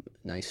some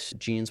nice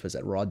jeans. Was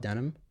that raw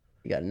denim?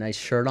 You got a nice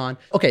shirt on.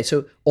 Okay,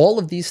 so all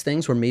of these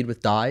things were made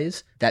with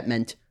dyes that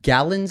meant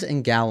gallons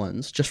and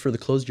gallons, just for the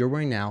clothes you're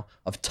wearing now,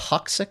 of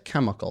toxic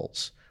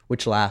chemicals,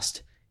 which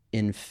last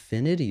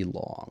infinity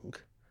long.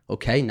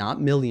 Okay, not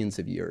millions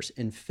of years,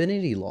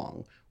 infinity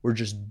long, were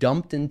just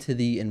dumped into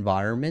the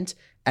environment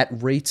at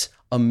rates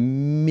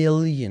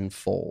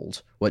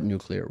 1,000,000-fold what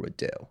nuclear would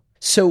do.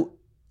 So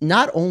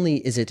not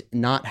only is it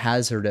not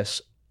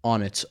hazardous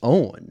on its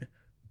own,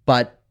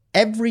 but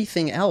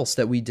everything else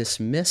that we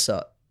dismiss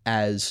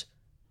as,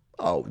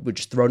 oh, we'll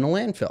just throw in a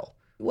landfill.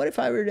 What if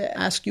I were to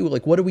ask you,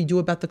 like, what do we do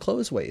about the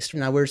clothes waste?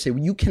 And I were to say,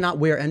 well, you cannot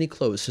wear any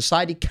clothes.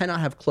 Society cannot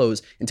have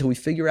clothes until we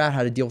figure out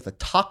how to deal with the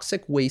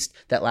toxic waste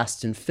that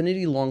lasts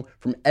infinity long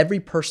from every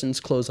person's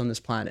clothes on this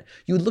planet.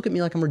 You would look at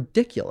me like I'm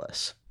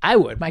ridiculous. I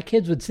would. My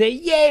kids would say,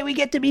 yay, we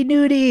get to be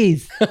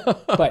nudies.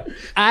 But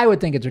I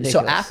would think it's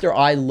ridiculous. So after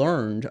I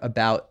learned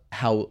about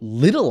how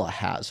little a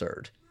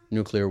hazard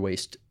nuclear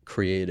waste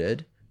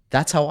created,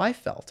 that's how I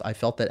felt. I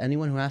felt that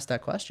anyone who asked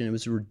that question, it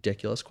was a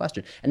ridiculous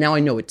question. And now I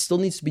know it still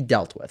needs to be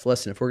dealt with.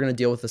 Listen, if we're going to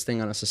deal with this thing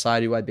on a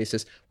society-wide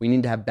basis, we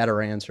need to have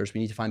better answers.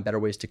 We need to find better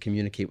ways to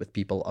communicate with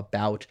people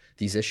about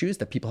these issues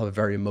that people have a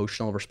very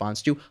emotional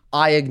response to.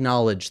 I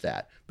acknowledge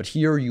that. But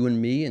here, you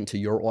and me, and to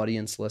your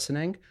audience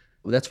listening,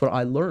 that's what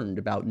I learned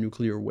about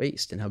nuclear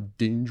waste and how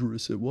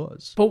dangerous it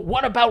was. But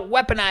what about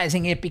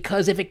weaponizing it?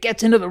 Because if it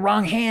gets into the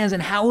wrong hands,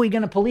 and how are we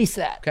going to police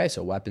that? Okay,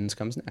 so weapons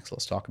comes next.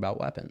 Let's talk about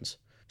weapons.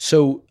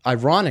 So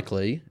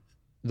ironically,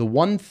 the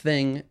one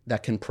thing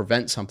that can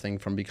prevent something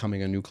from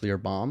becoming a nuclear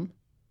bomb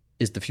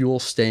is the fuel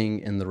staying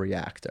in the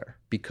reactor.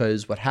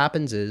 Because what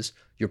happens is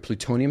your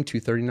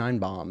plutonium-239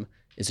 bomb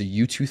is a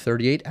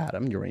U-238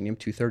 atom,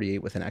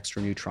 uranium-238, with an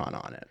extra neutron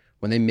on it.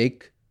 When they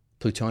make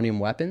plutonium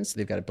weapons,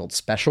 they've got to build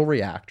special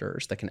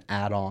reactors that can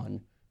add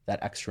on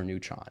that extra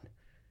neutron.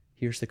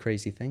 Here's the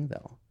crazy thing,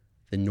 though.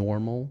 The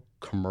normal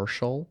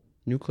commercial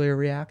nuclear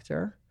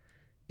reactor,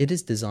 it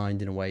is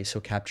designed in a way so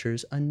it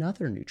captures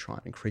another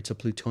neutron and creates a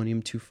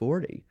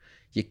plutonium-240.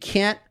 You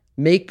can't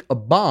make a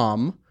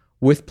bomb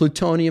with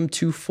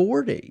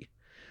plutonium-240.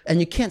 And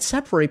you can't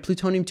separate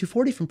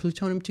plutonium-240 from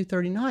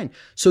plutonium-239.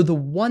 So the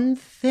one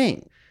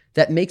thing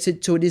that makes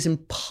it so it is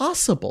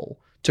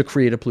impossible to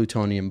create a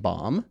plutonium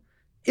bomb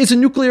is a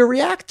nuclear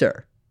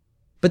reactor.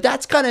 But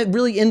that's kind of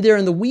really in there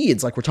in the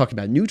weeds. Like, we're talking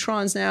about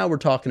neutrons now. We're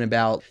talking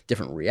about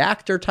different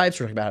reactor types.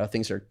 We're talking about how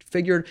things are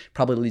figured.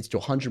 Probably leads to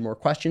 100 more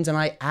questions. And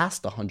I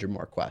asked 100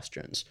 more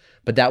questions.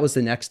 But that was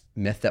the next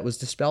myth that was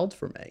dispelled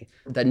for me,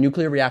 that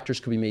nuclear reactors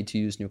could be made to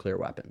use nuclear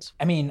weapons.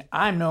 I mean,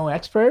 I'm no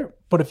expert,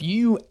 but if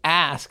you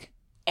ask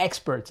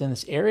experts in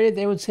this area,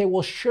 they would say,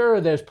 well,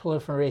 sure, there's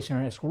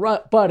proliferation risk,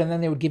 but, and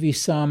then they would give you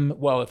some,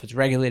 well, if it's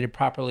regulated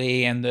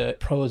properly and the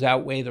pros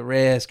outweigh the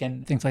risk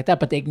and things like that,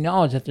 but they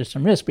acknowledge that there's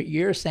some risk, but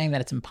you're saying that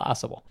it's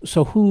impossible.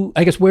 So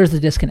where's the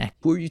disconnect?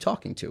 Who are you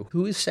talking to?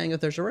 Who is saying that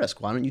there's a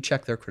risk? Why don't you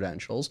check their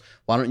credentials?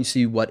 Why don't you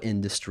see what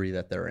industry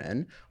that they're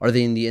in? Are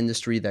they in the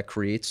industry that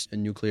creates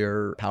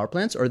nuclear power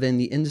plants? Or are they in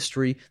the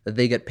industry that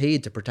they get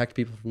paid to protect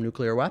people from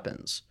nuclear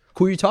weapons?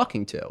 Who are you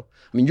talking to?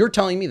 I mean, you're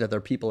telling me that there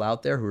are people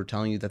out there who are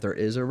telling you that there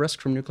is a risk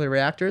from nuclear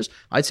reactors.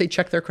 I'd say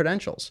check their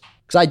credentials,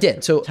 because I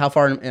did. So how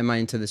far am I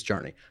into this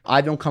journey?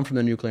 I don't come from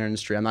the nuclear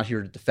industry. I'm not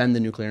here to defend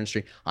the nuclear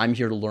industry. I'm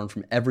here to learn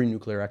from every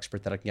nuclear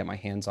expert that I can get my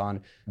hands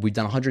on. We've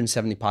done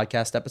 170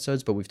 podcast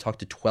episodes, but we've talked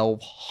to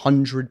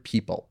 1,200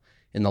 people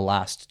in the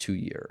last 2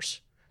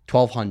 years.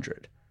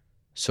 1,200.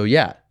 So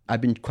yeah,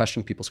 I've been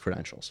questioning people's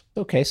credentials.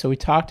 Okay, so we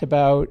talked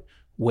about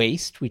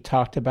waste. We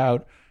talked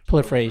about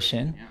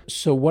proliferation.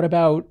 So what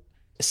about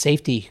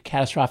safety,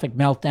 catastrophic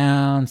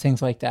meltdowns,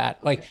 things like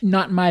that? Like,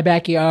 not in my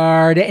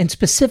backyard. And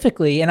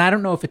specifically, and I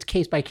don't know if it's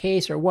case by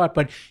case or what,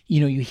 but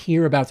you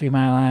hear about 3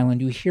 Mile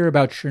Island, you hear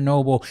about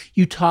Chernobyl,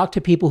 you talk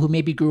to people who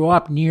maybe grew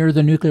up near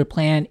the nuclear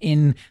plant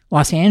in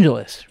Los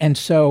Angeles. And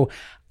so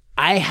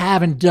I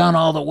haven't done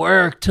all the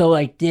work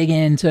to dig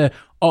into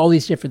all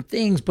these different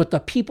things, but the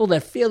people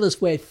that feel this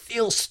way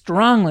feel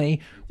strongly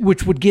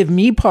which would give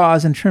me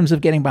pause in terms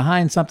of getting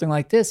behind something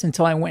like this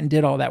until I went and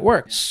did all that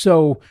work.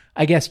 So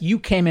I guess you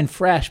came in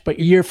fresh, but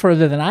you're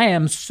further than I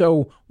am.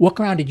 So what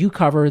ground did you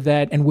cover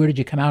that, and where did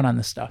you come out on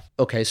this stuff?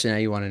 Okay, so now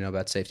you want to know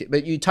about safety.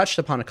 But you touched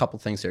upon a couple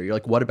things there. You're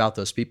like, what about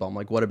those people? I'm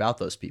like, what about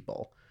those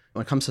people?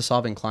 When it comes to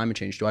solving climate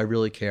change, do I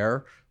really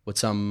care what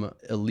some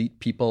elite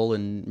people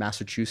in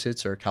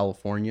Massachusetts or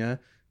California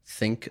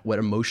think, what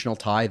emotional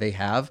tie they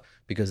have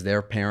because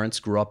their parents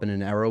grew up in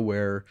an era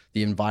where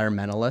the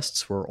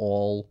environmentalists were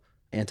all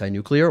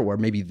anti-nuclear, or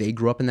maybe they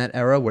grew up in that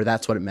era where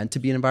that's what it meant to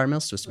be an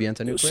environmentalist, was to be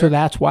anti-nuclear? So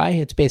that's why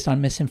it's based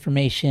on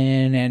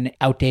misinformation and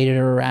outdated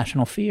or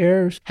irrational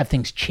fears. Have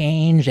things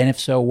changed? And if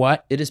so,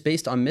 what? It is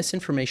based on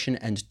misinformation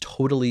and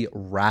totally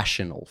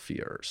rational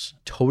fears.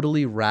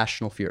 Totally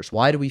rational fears.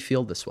 Why do we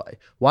feel this way?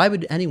 Why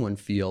would anyone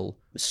feel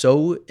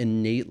so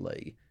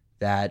innately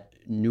that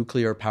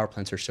nuclear power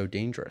plants are so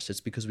dangerous? It's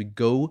because we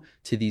go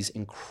to these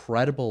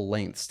incredible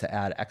lengths to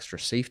add extra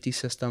safety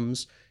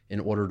systems in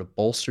order to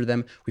bolster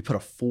them. We put a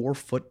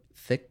 4-foot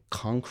thick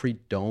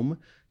concrete dome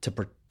to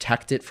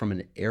protect it from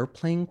an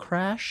airplane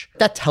crash.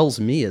 That tells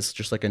me, as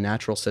just like a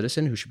natural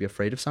citizen who should be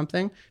afraid of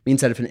something,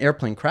 means that if an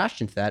airplane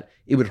crashed into that,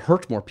 it would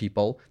hurt more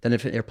people than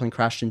if an airplane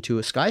crashed into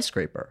a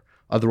skyscraper.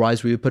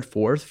 Otherwise, we would put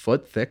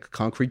 4-foot thick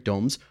concrete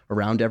domes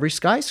around every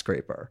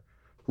skyscraper.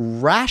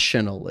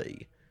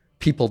 Rationally,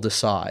 people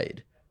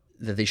decide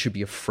that they should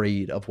be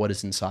afraid of what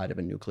is inside of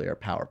a nuclear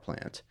power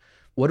plant.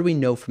 What do we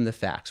know from the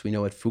facts? We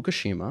know at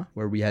Fukushima,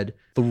 where we had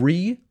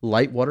 3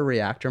 light water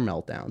reactor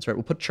meltdowns, right?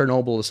 We'll put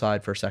Chernobyl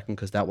aside for a second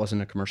because that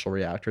wasn't a commercial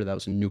reactor. That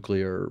was a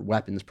nuclear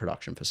weapons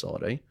production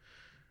facility.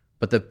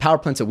 But the power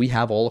plants that we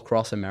have all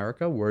across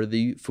America were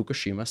the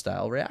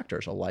Fukushima-style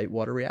reactors, a light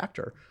water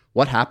reactor.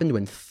 What happened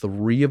when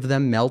 3 of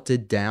them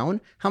melted down?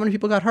 How many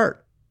people got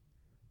hurt?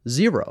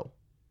 0.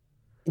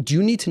 Do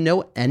you need to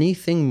know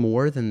anything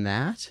more than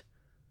that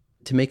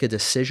to make a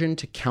decision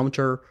to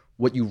counter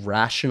what you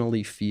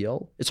rationally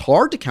feel? It's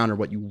hard to counter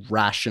what you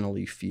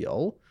rationally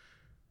feel,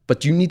 but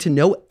do you need to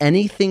know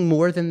anything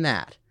more than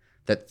that?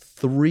 That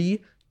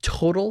 3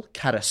 total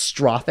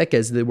catastrophic,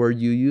 as the word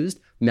you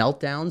used,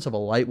 meltdowns of a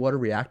light water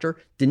reactor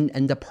didn't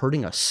end up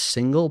hurting a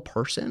single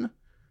person?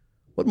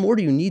 What more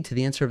do you need to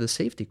the answer of the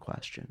safety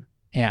question?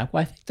 Yeah,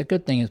 well, I think the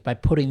good thing is by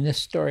putting this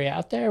story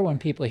out there, when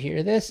people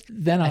hear this,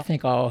 then I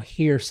think I'll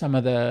hear some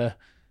of the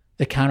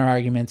counter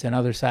arguments and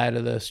other side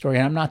of the story.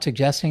 And I'm not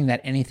suggesting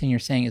that anything you're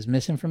saying is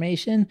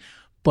misinformation,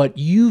 but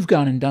you've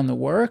gone and done the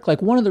work.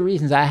 Like, one of the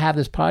reasons I have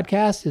this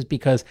podcast is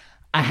because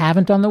I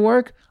haven't done the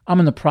work. I'm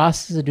in the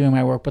process of doing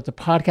my work, but the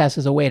podcast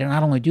is a way to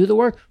not only do the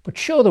work, but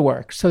show the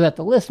work so that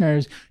the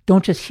listeners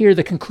don't just hear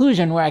the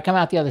conclusion where I come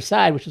out the other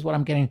side, which is what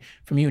I'm getting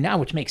from you now,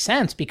 which makes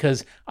sense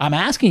because I'm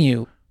asking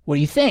you, what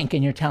do you think?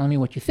 And you're telling me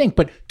what you think.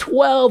 But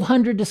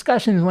 1,200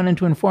 discussions went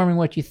into informing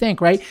what you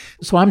think, right?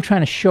 So I'm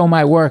trying to show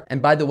my work.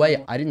 And by the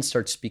way, I didn't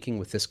start speaking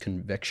with this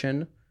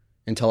conviction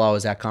until I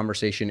was at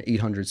conversation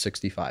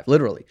 865.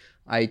 Literally,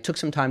 I took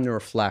some time to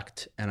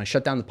reflect, and I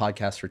shut down the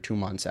podcast for 2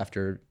 months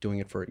after doing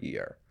it for a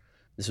year.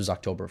 This was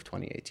October of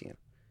 2018.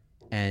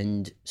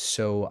 And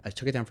so I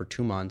took it down for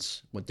 2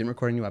 months, didn't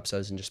record any new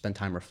episodes, and just spent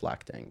time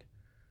reflecting.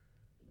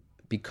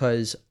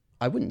 Because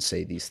I wouldn't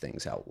say these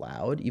things out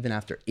loud, even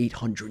after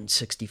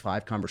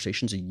 865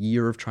 conversations, a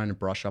year of trying to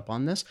brush up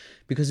on this,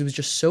 because it was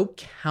just so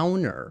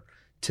counter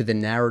to the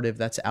narrative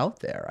that's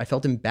out there. I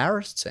felt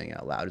embarrassed saying it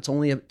out loud. It's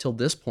only until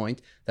this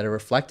point that I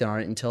reflected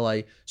on it, until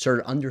I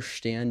started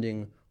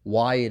understanding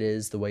why it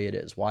is the way it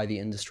is, why the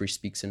industry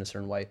speaks in a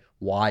certain way,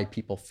 why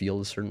people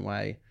feel a certain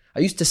way. I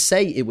used to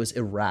say it was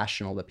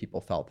irrational that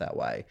people felt that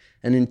way.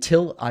 And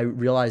until I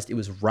realized it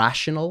was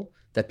rational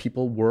that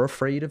people were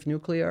afraid of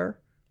nuclear,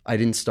 I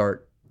didn't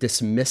start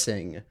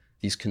dismissing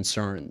these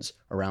concerns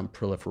around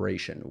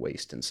proliferation,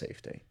 waste, and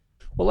safety.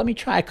 Well, let me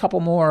try a couple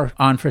more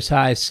on for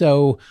size.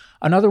 So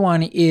another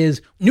one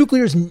is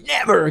nuclear is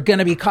never going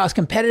to be cost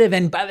competitive.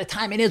 And by the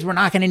time it is, we're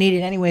not going to need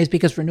it anyways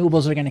because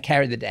renewables are going to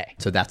carry the day.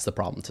 So that's the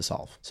problem to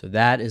solve. So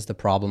that is the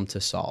problem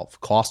to solve.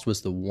 Cost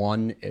was the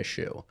one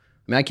issue.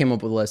 I mean, I came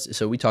up with a list.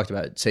 So we talked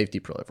about safety,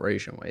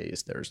 proliferation,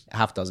 waste. There's a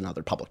half dozen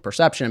other public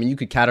perception. I mean, you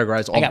could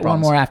categorize all the problems. I got one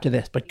more after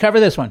this, but cover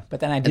this one. But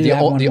then I do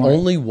have one more.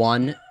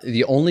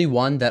 The only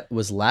one that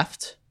was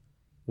left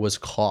was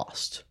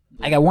cost.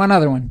 I got one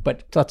other one,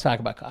 but let's talk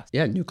about cost.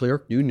 Yeah,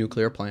 new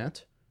nuclear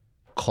plant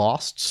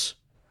costs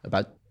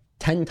about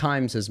 10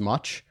 times as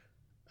much,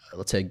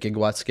 let's say a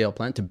gigawatt scale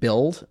plant to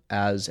build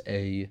as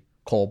a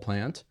coal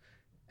plant.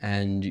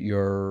 And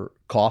your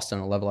cost on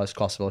a levelized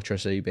cost of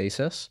electricity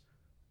basis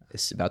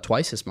is about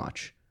twice as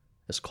much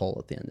as coal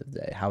at the end of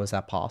the day. How is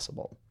that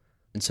possible?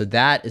 And so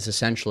that is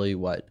essentially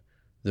what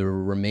the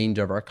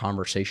remainder of our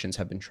conversations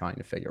have been trying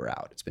to figure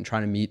out. It's been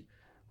trying to meet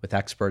with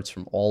experts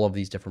from all of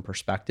these different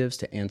perspectives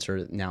to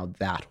answer now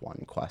that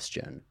one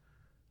question.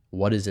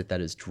 What is it that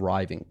is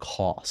driving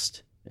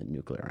cost in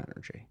nuclear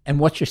energy? And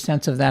what's your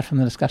sense of that from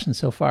the discussion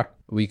so far?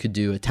 We could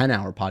do a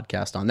 10-hour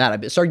podcast on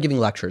that. I started giving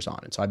lectures on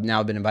it. So I've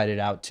now been invited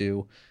out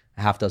to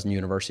a half dozen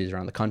universities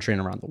around the country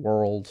and around the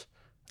world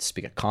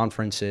speak at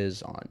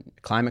conferences, on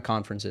climate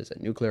conferences,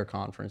 at nuclear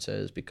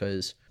conferences,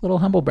 because... Little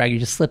humble brag. You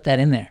just slipped that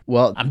in there.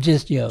 Well, I'm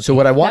just joking. So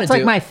what I want to do... That's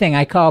like my thing.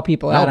 I call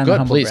people out on the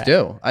humble brag. Please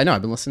do. I know.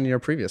 I've been listening to your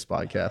previous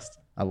podcast.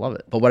 I love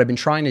it. But what I've been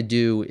trying to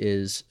do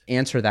is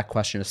answer that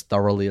question as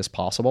thoroughly as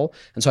possible.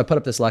 And so I put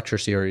up this lecture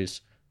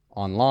series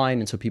online,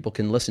 and so people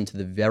can listen to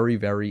the very,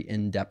 very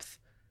in-depth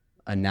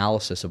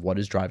analysis of what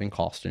is driving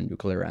cost in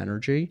nuclear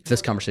energy.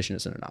 This conversation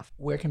isn't enough.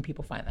 Where can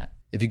people find that?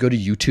 If you go to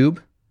YouTube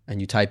and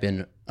you type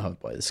in, oh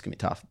boy, this is going to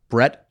be tough,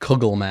 Brett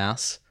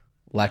Kugelmass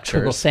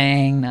lectures. Kugel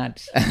saying,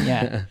 not,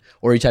 yeah.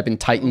 Or you type in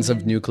Titans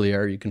of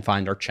Nuclear, you can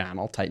find our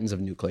channel, Titans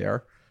of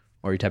Nuclear.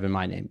 Or you type in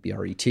my name,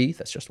 B-R-E-T,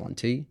 that's just one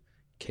T,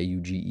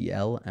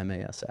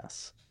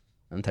 Kugelmass.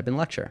 And type in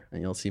lecture,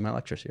 and you'll see my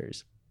lecture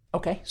series.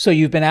 Okay. So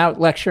you've been out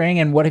lecturing,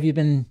 and what have you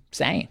been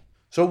saying?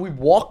 So we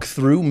walk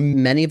through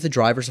many of the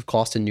drivers of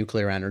cost in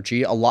nuclear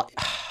energy. A lot.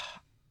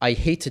 I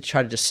hate to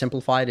try to just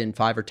simplify it in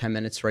 5 or 10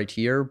 minutes right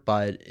here,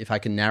 but if I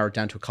can narrow it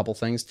down to a couple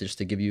things just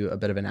to give you a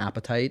bit of an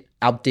appetite.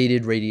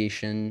 Outdated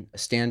radiation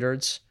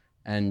standards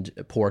and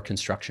poor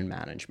construction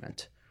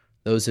management.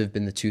 Those have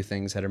been the two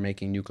things that are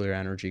making nuclear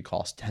energy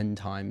cost 10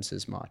 times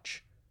as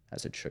much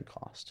as it should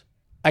cost.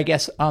 I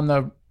guess on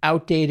the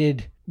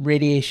outdated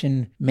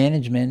radiation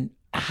management,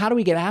 how do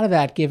we get out of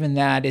that given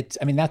that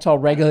that's all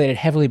regulated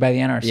heavily by the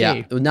NRC?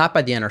 Yeah, not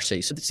by the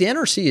NRC. So the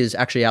NRC is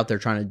actually out there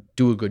trying to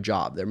do a good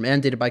job. They're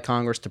mandated by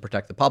Congress to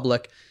protect the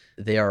public.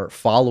 They are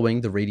following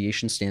the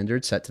radiation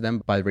standards set to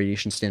them by the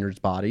radiation standards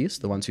bodies,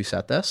 the ones who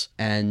set this.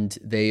 And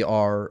they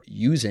are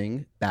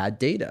using bad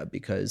data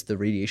because the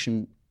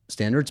radiation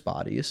standards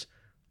bodies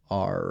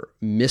are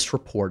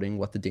misreporting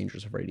what the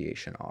dangers of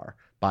radiation are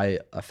by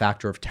a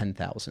factor of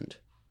 10,000.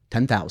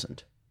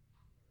 10,000.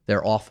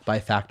 They're off by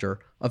a factor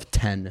of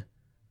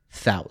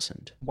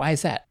 10,000. Why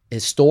is that?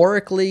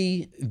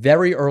 Historically,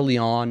 very early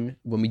on,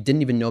 when we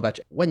didn't even know about...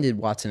 When did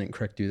Watson and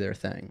Crick do their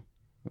thing?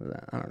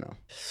 I don't know,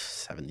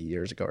 70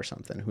 years ago or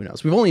something. Who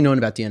knows? We've only known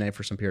about DNA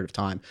for some period of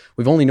time.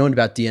 We've only known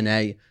about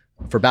DNA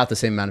for about the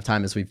same amount of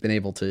time as we've been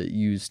able to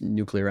use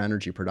nuclear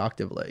energy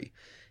productively.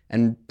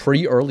 And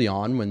pretty early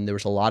on, when there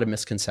was a lot of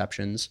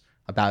misconceptions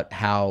about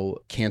how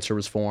cancer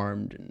was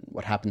formed and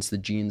what happens to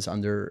the genes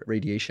under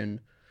radiation,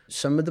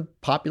 some of the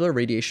popular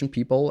radiation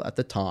people at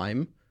the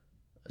time,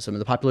 some of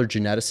the popular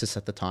geneticists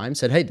at the time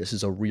said, hey, this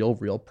is a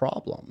real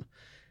problem.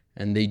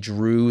 And they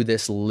drew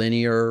this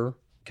linear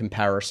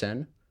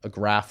comparison, a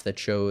graph that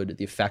showed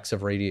the effects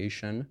of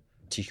radiation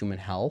to human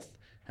health.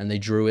 And they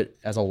drew it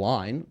as a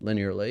line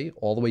linearly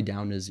all the way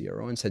down to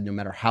zero and said, no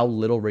matter how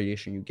little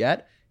radiation you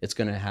get, it's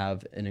going to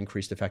have an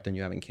increased effect on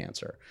you having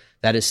cancer.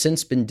 That has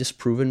since been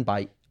disproven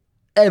by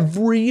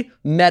every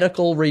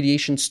medical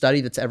radiation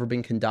study that's ever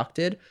been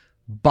conducted.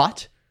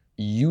 But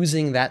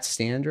using that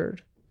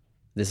standard,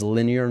 this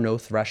linear no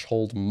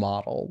threshold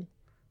model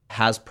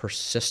has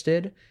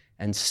persisted.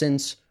 And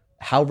since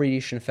how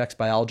radiation affects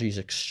biology is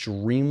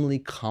extremely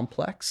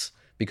complex,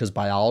 because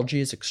biology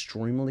is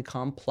extremely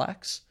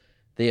complex,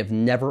 they have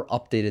never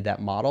updated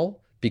that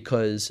model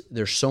because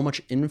there's so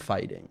much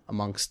infighting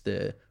amongst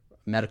the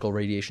medical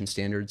radiation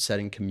standard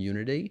setting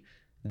community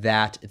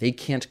that they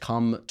can't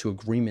come to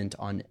agreement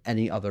on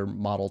any other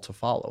model to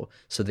follow.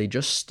 So they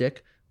just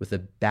stick with a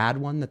bad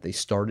one that they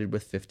started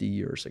with 50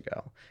 years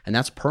ago. And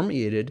that's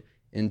permeated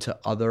into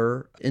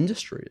other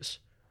industries.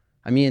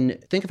 I mean,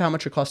 think of how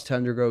much it costs to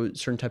undergo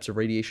certain types of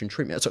radiation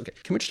treatment. So, okay,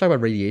 can we just talk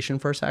about radiation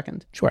for a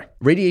second? Sure.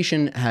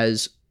 Radiation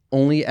has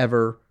only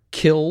ever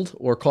killed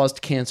or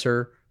caused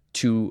cancer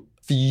to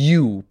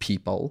few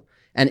people,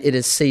 and it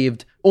has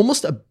saved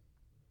almost 1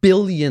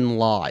 billion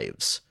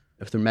lives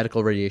through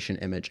medical radiation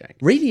imaging.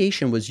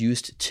 Radiation was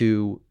used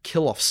to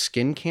kill off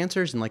skin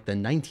cancers in like the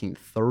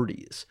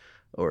 1930s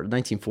or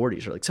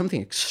 1940s, or like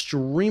something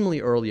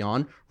extremely early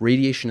on.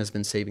 Radiation has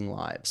been saving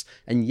lives.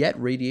 And yet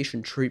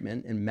radiation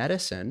treatment in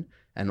medicine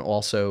and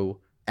also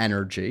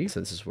energy, so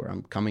this is where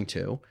I'm coming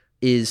to,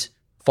 is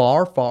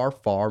far, far,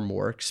 far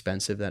more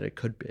expensive than it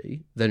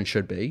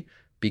should be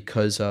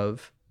because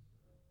of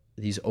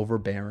these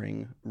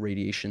overbearing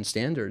radiation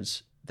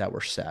standards that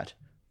were set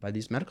by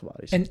these medical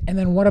bodies. And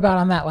then what about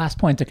on that last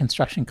point, the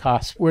construction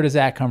costs? Where does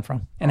that come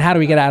from? And how do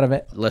we get out of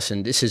it?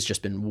 Listen, this has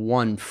just been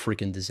one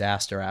freaking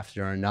disaster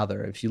after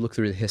another. If you look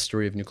through the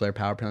history of nuclear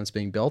power plants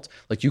being built,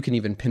 like you can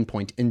even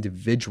pinpoint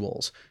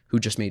individuals who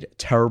just made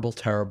terrible,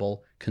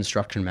 terrible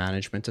construction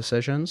management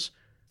decisions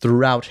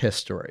throughout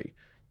history.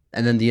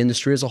 And then the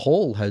industry as a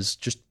whole has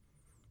just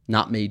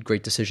not made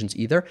great decisions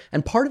either.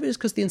 And part of it is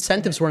because the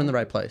incentives weren't in the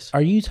right place.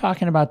 Are you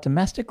talking about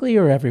domestically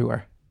or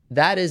everywhere?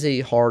 That is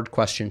a hard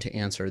question to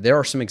answer. There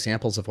are some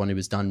examples of when it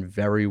was done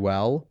very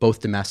well, both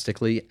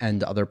domestically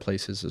and other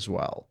places as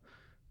well.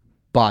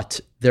 But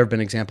there have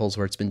been examples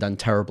where it's been done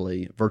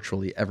terribly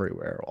virtually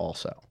everywhere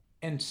also.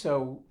 And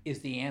so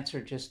is the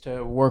answer just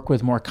to work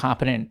with more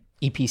competent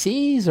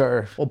EPCs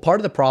or? Well,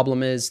 part of the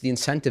problem is the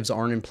incentives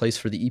aren't in place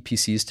for the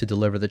EPCs to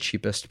deliver the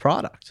cheapest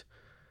product.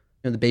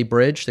 You know, the Bay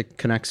Bridge that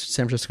connects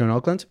San Francisco and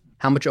Oakland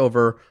How much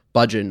over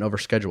budget and over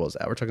schedule is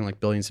that? We're talking like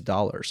billions of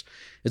dollars.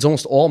 It's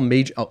almost all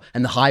major. Oh,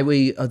 and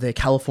the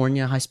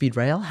California high-speed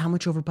rail, how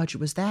much over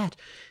budget was that?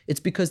 It's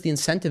because the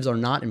incentives are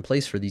not in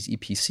place for these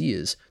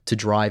EPCs to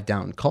drive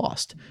down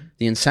cost.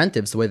 The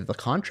incentives, the way that the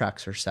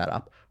contracts are set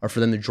up, are for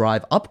them to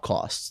drive up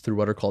costs through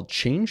what are called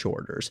change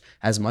orders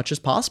as much as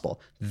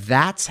possible.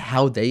 That's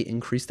how they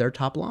increase their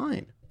top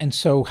line. And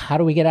so how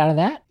do we get out of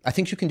that? I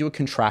think you can do it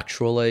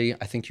contractually.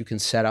 I think you can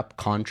set up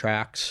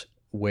contracts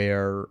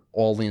where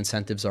all the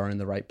incentives are in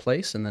the right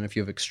place. And then if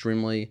you have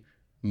extremely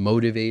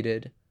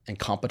motivated and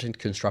competent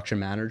construction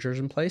managers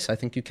in place, I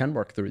think you can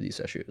work through these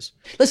issues.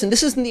 Listen,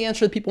 this isn't the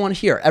answer that people want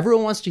to hear.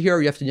 Everyone wants to hear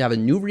you have to have a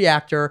new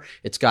reactor.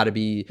 It's got to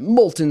be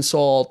molten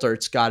salt, or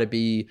it's got to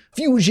be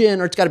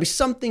fusion, or it's got to be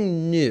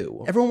something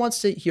new. Everyone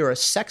wants to hear a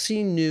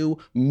sexy new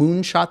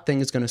moonshot thing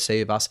is going to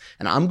save us.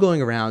 And I'm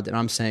going around and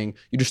I'm saying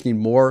you just need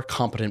more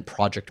competent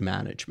project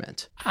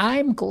management.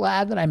 I'm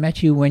glad that I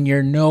met you when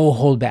you're no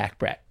holdback,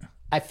 Brett.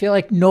 I feel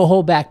like no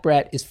holdback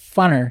Brett is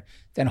funner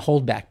than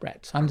holdback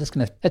Brett. So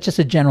that's just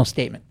a general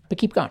statement, but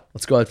keep going.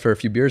 Let's go out for a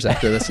few beers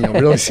after this and you'll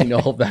really see no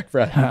holdback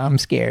Brett. I'm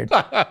scared.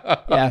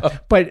 Yeah.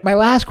 But my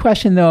last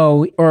question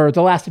though, or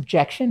the last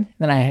objection,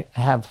 then I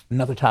have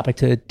another topic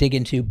to dig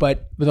into,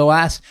 but the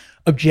last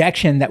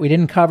objection that we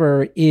didn't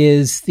cover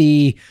is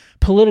the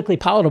politically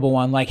palatable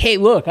one. Like, hey,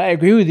 look, I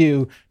agree with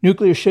you.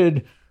 Nuclear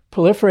should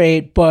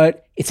proliferate,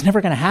 but it's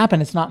never going to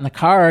happen. It's not in the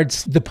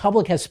cards. The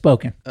public has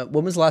spoken.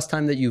 When was the last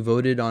time that you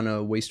voted on a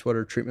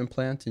wastewater treatment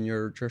plant in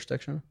your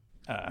jurisdiction?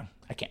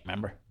 I can't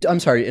remember. I'm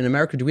sorry, in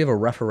America, do we have a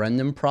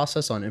referendum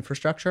process on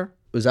infrastructure?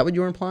 Was that what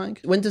you were implying?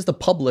 When does the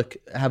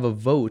public have a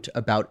vote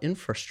about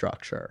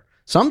infrastructure?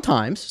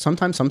 Sometimes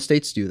some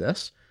states do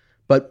this,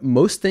 but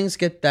most things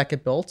that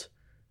get built,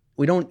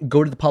 we don't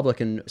go to the public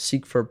and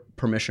seek for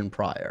permission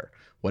prior.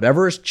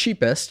 Whatever is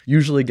cheapest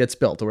usually gets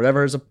built, or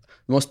whatever is the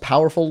most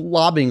powerful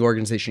lobbying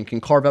organization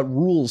can carve out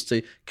rules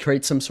to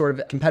create some sort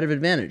of competitive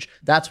advantage.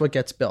 That's what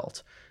gets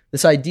built.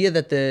 This idea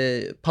that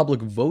the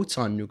public votes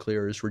on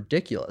nuclear is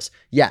ridiculous.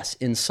 Yes,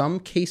 in some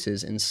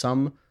cases, in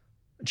some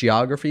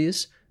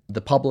geographies,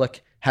 the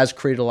public has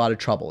created a lot of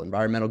trouble.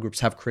 Environmental groups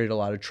have created a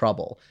lot of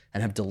trouble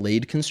and have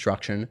delayed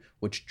construction,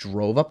 which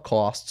drove up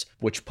costs,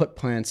 which put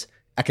plants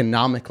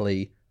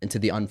economically into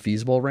the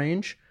unfeasible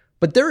range.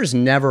 But there is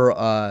never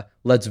a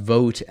let's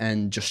vote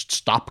and just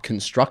stop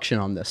construction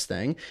on this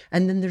thing.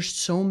 And then there's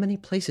so many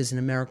places in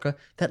America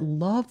that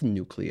love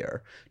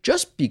nuclear.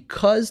 Just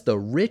because the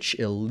rich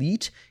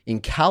elite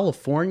in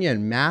California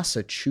and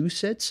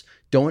Massachusetts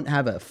don't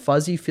have a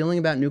fuzzy feeling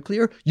about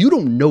nuclear, you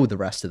don't know the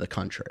rest of the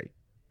country.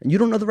 And you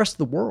don't know the rest of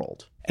the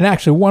world. And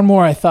actually, one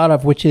more I thought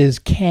of, which is,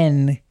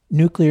 can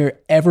nuclear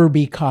ever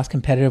be cost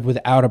competitive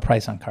without a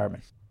price on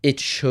carbon? It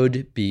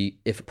should be.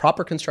 If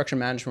proper construction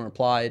management were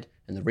applied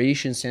and the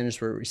radiation standards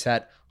were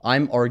reset,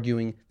 I'm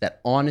arguing that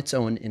on its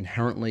own,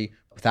 inherently,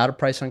 without a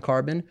price on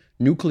carbon,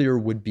 nuclear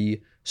would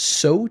be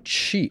so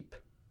cheap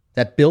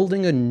that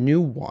building a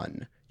new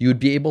one, you would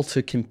be able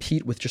to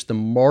compete with just the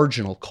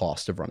marginal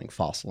cost of running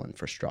fossil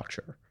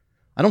infrastructure.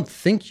 I don't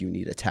think you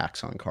need a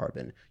tax on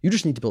carbon. You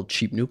just need to build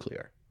cheap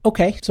nuclear.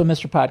 Okay, so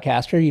Mr.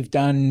 Podcaster, you've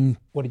done,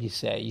 what did you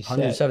say? You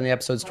 170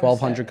 episodes,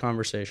 1,200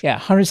 conversations. Yeah,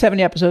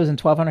 170 episodes and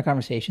 1,200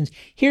 conversations.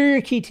 Here are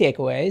your key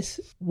takeaways.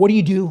 What do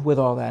you do with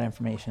all that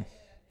information?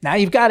 Now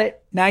you've got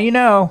it. Now you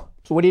know.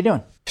 So what are you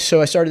doing?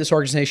 So I started this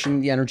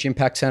organization, the Energy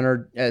Impact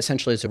Center,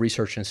 essentially as a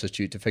research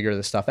institute to figure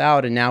this stuff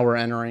out. And now we're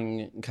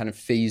entering kind of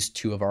phase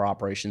 2 of our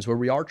operations where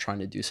we are trying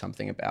to do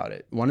something about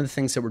it. One of the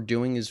things that we're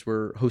doing is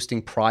we're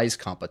hosting prize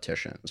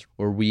competitions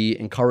where we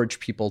encourage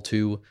people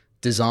to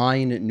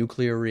design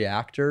nuclear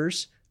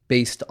reactors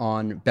based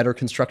on better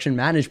construction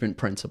management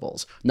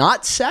principles.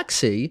 Not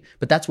sexy,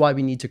 but that's why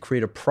we need to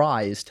create a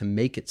prize to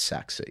make it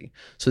sexy.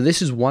 So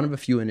this is one of a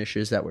few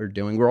initiatives that we're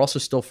doing. We're also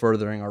still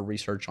furthering our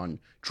research on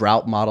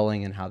drought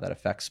modeling and how that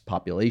affects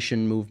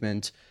population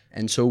movement.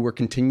 And so we're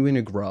continuing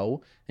to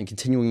grow and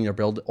continuing to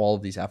build all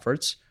of these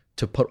efforts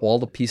to put all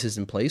the pieces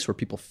in place where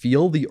people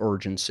feel the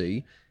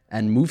urgency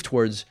and move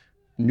towards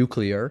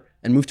nuclear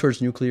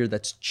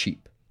that's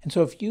cheap. And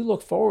so if you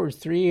look forward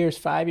 3 years,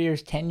 5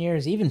 years, 10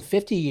 years, even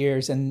 50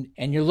 years, and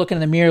you're looking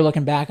in the mirror,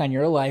 looking back on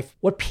your life,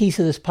 what piece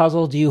of this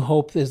puzzle do you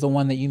hope is the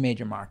one that you made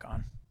your mark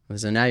on?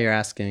 So now you're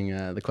asking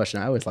the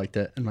question I always like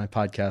to end my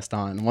podcast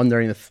on,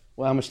 wondering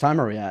how much time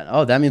are we at?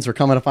 Oh, that means we're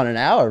coming up on an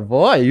hour.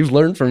 Boy, you've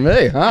learned from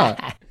me, huh?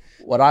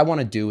 What I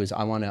want to do is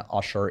I want to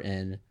usher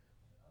in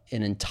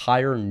an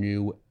entire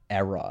new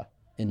era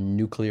in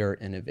nuclear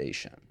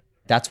innovation.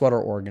 That's what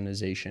our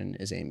organization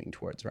is aiming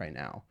towards right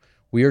now.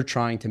 We are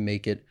trying to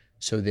make it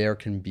so there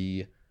can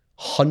be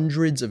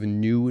hundreds of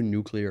new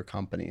nuclear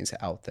companies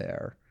out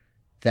there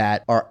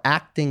that are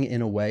acting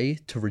in a way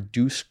to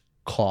reduce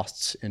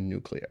costs in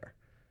nuclear.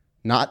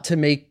 Not to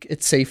make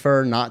it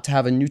safer, not to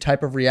have a new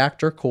type of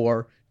reactor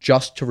core,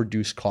 just to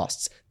reduce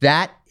costs.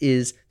 That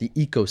is the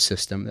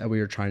ecosystem that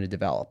we are trying to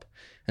develop.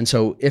 And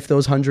so if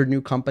those 100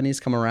 new companies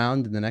come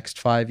around in the next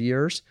 5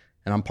 years,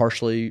 and I'm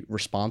partially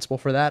responsible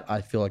for that, I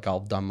feel like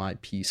I've done my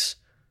piece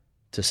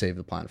to save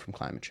the planet from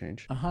climate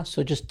change.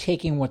 So just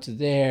taking what's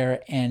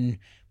there and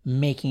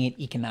making it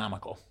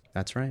economical.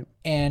 That's right.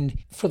 And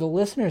for the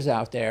listeners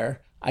out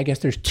there, I guess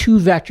there's two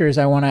vectors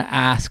I want to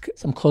ask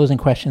some closing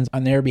questions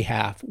on their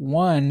behalf.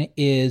 One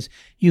is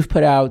you've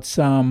put out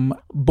some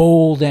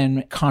bold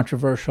and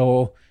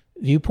controversial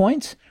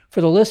viewpoints.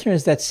 For the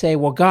listeners that say,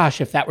 well,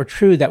 gosh, if that were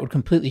true, that would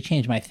completely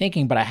change my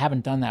thinking, but I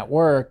haven't done that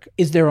work.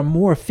 Is there a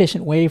more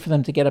efficient way for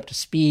them to get up to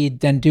speed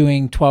than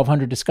doing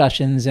 1,200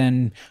 discussions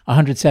and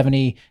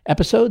 170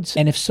 episodes?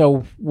 And if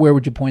so, where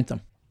would you point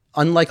them?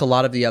 Unlike a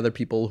lot of the other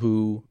people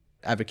who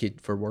advocate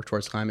for work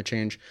towards climate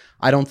change,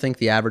 I don't think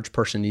the average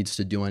person needs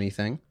to do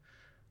anything.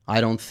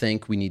 I don't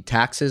think we need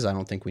taxes. I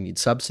don't think we need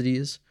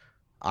subsidies.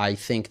 I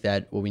think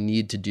that what we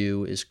need to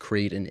do is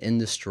create an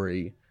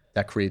industry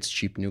that creates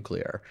cheap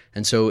nuclear.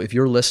 And so if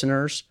your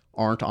listeners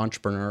aren't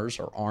entrepreneurs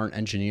or aren't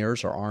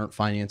engineers or aren't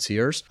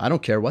financiers, I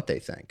don't care what they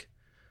think.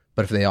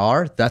 But if they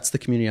are, that's the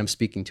community I'm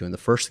speaking to. And the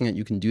first thing that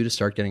you can do to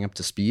start getting up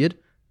to speed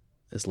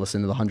is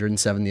listen to the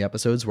 170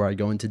 episodes where I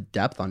go into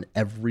depth on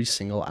every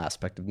single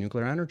aspect of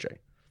nuclear energy.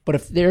 But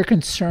if they're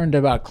concerned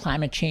about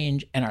climate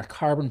change and our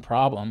carbon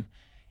problem,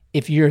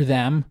 if you're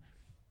them,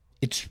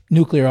 it's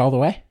nuclear all the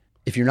way?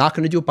 If you're not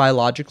going to do it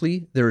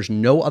biologically, there is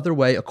no other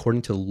way,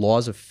 according to the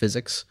laws of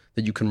physics,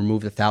 that you can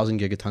remove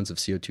 1,000 gigatons of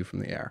CO2 from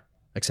the air,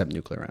 except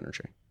nuclear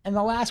energy. And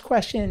the last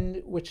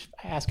question, which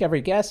I ask every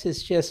guest,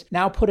 is just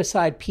now put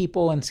aside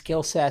people and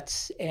skill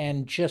sets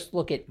and just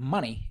look at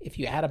money. If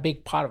you had a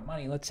big pot of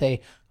money, let's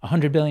say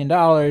 $100 billion,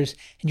 and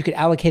you could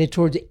allocate it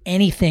towards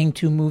anything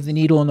to move the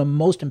needle in the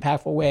most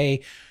impactful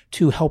way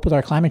to help with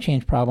our climate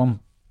change problem,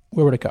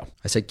 where would it go?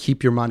 I said,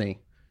 keep your money.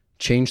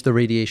 Change the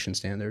radiation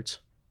standards.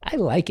 I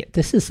like it.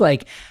 This is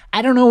like,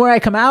 I don't know where I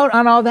come out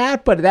on all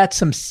that, but that's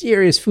some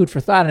serious food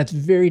for thought, and it's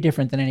very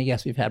different than any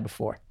guest we've had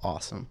before.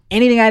 Awesome.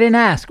 Anything I didn't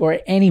ask or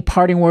any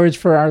parting words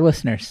for our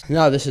listeners?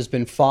 No, this has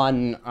been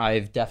fun.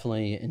 I've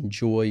definitely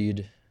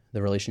enjoyed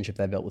the relationship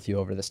that I built with you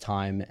over this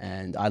time,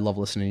 and I love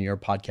listening to your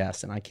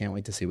podcast, and I can't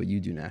wait to see what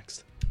you do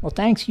next. Well,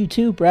 thanks, you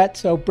too, Brett.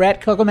 So,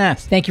 Brett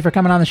Kogelmass, thank you for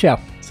coming on the show.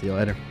 See you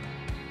later.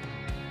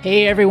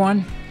 Hey,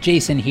 everyone.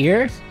 Jason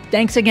here.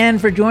 Thanks again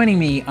for joining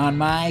me on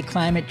my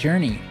climate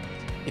journey.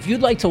 If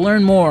you'd like to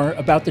learn more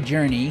about the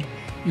journey,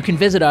 you can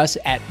visit us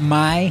at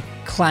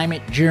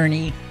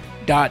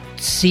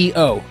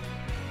myclimatejourney.co.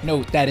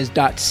 Note that is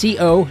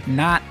 .co,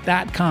 not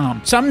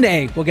 .com.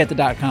 Someday we'll get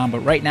the .com,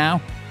 but right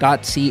now,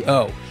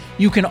 .co.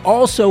 You can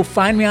also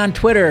find me on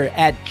Twitter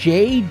at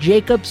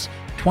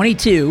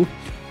jjacobs22,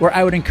 where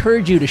I would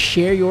encourage you to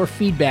share your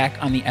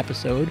feedback on the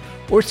episode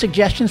or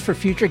suggestions for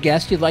future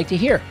guests you'd like to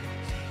hear.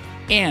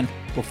 And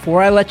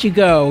before I let you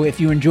go, if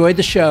you enjoyed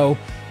the show,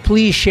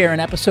 please share an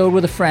episode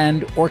with a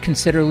friend or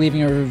consider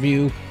leaving a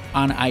review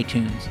on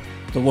iTunes.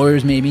 The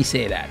lawyers made me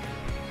say that.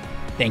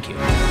 Thank you.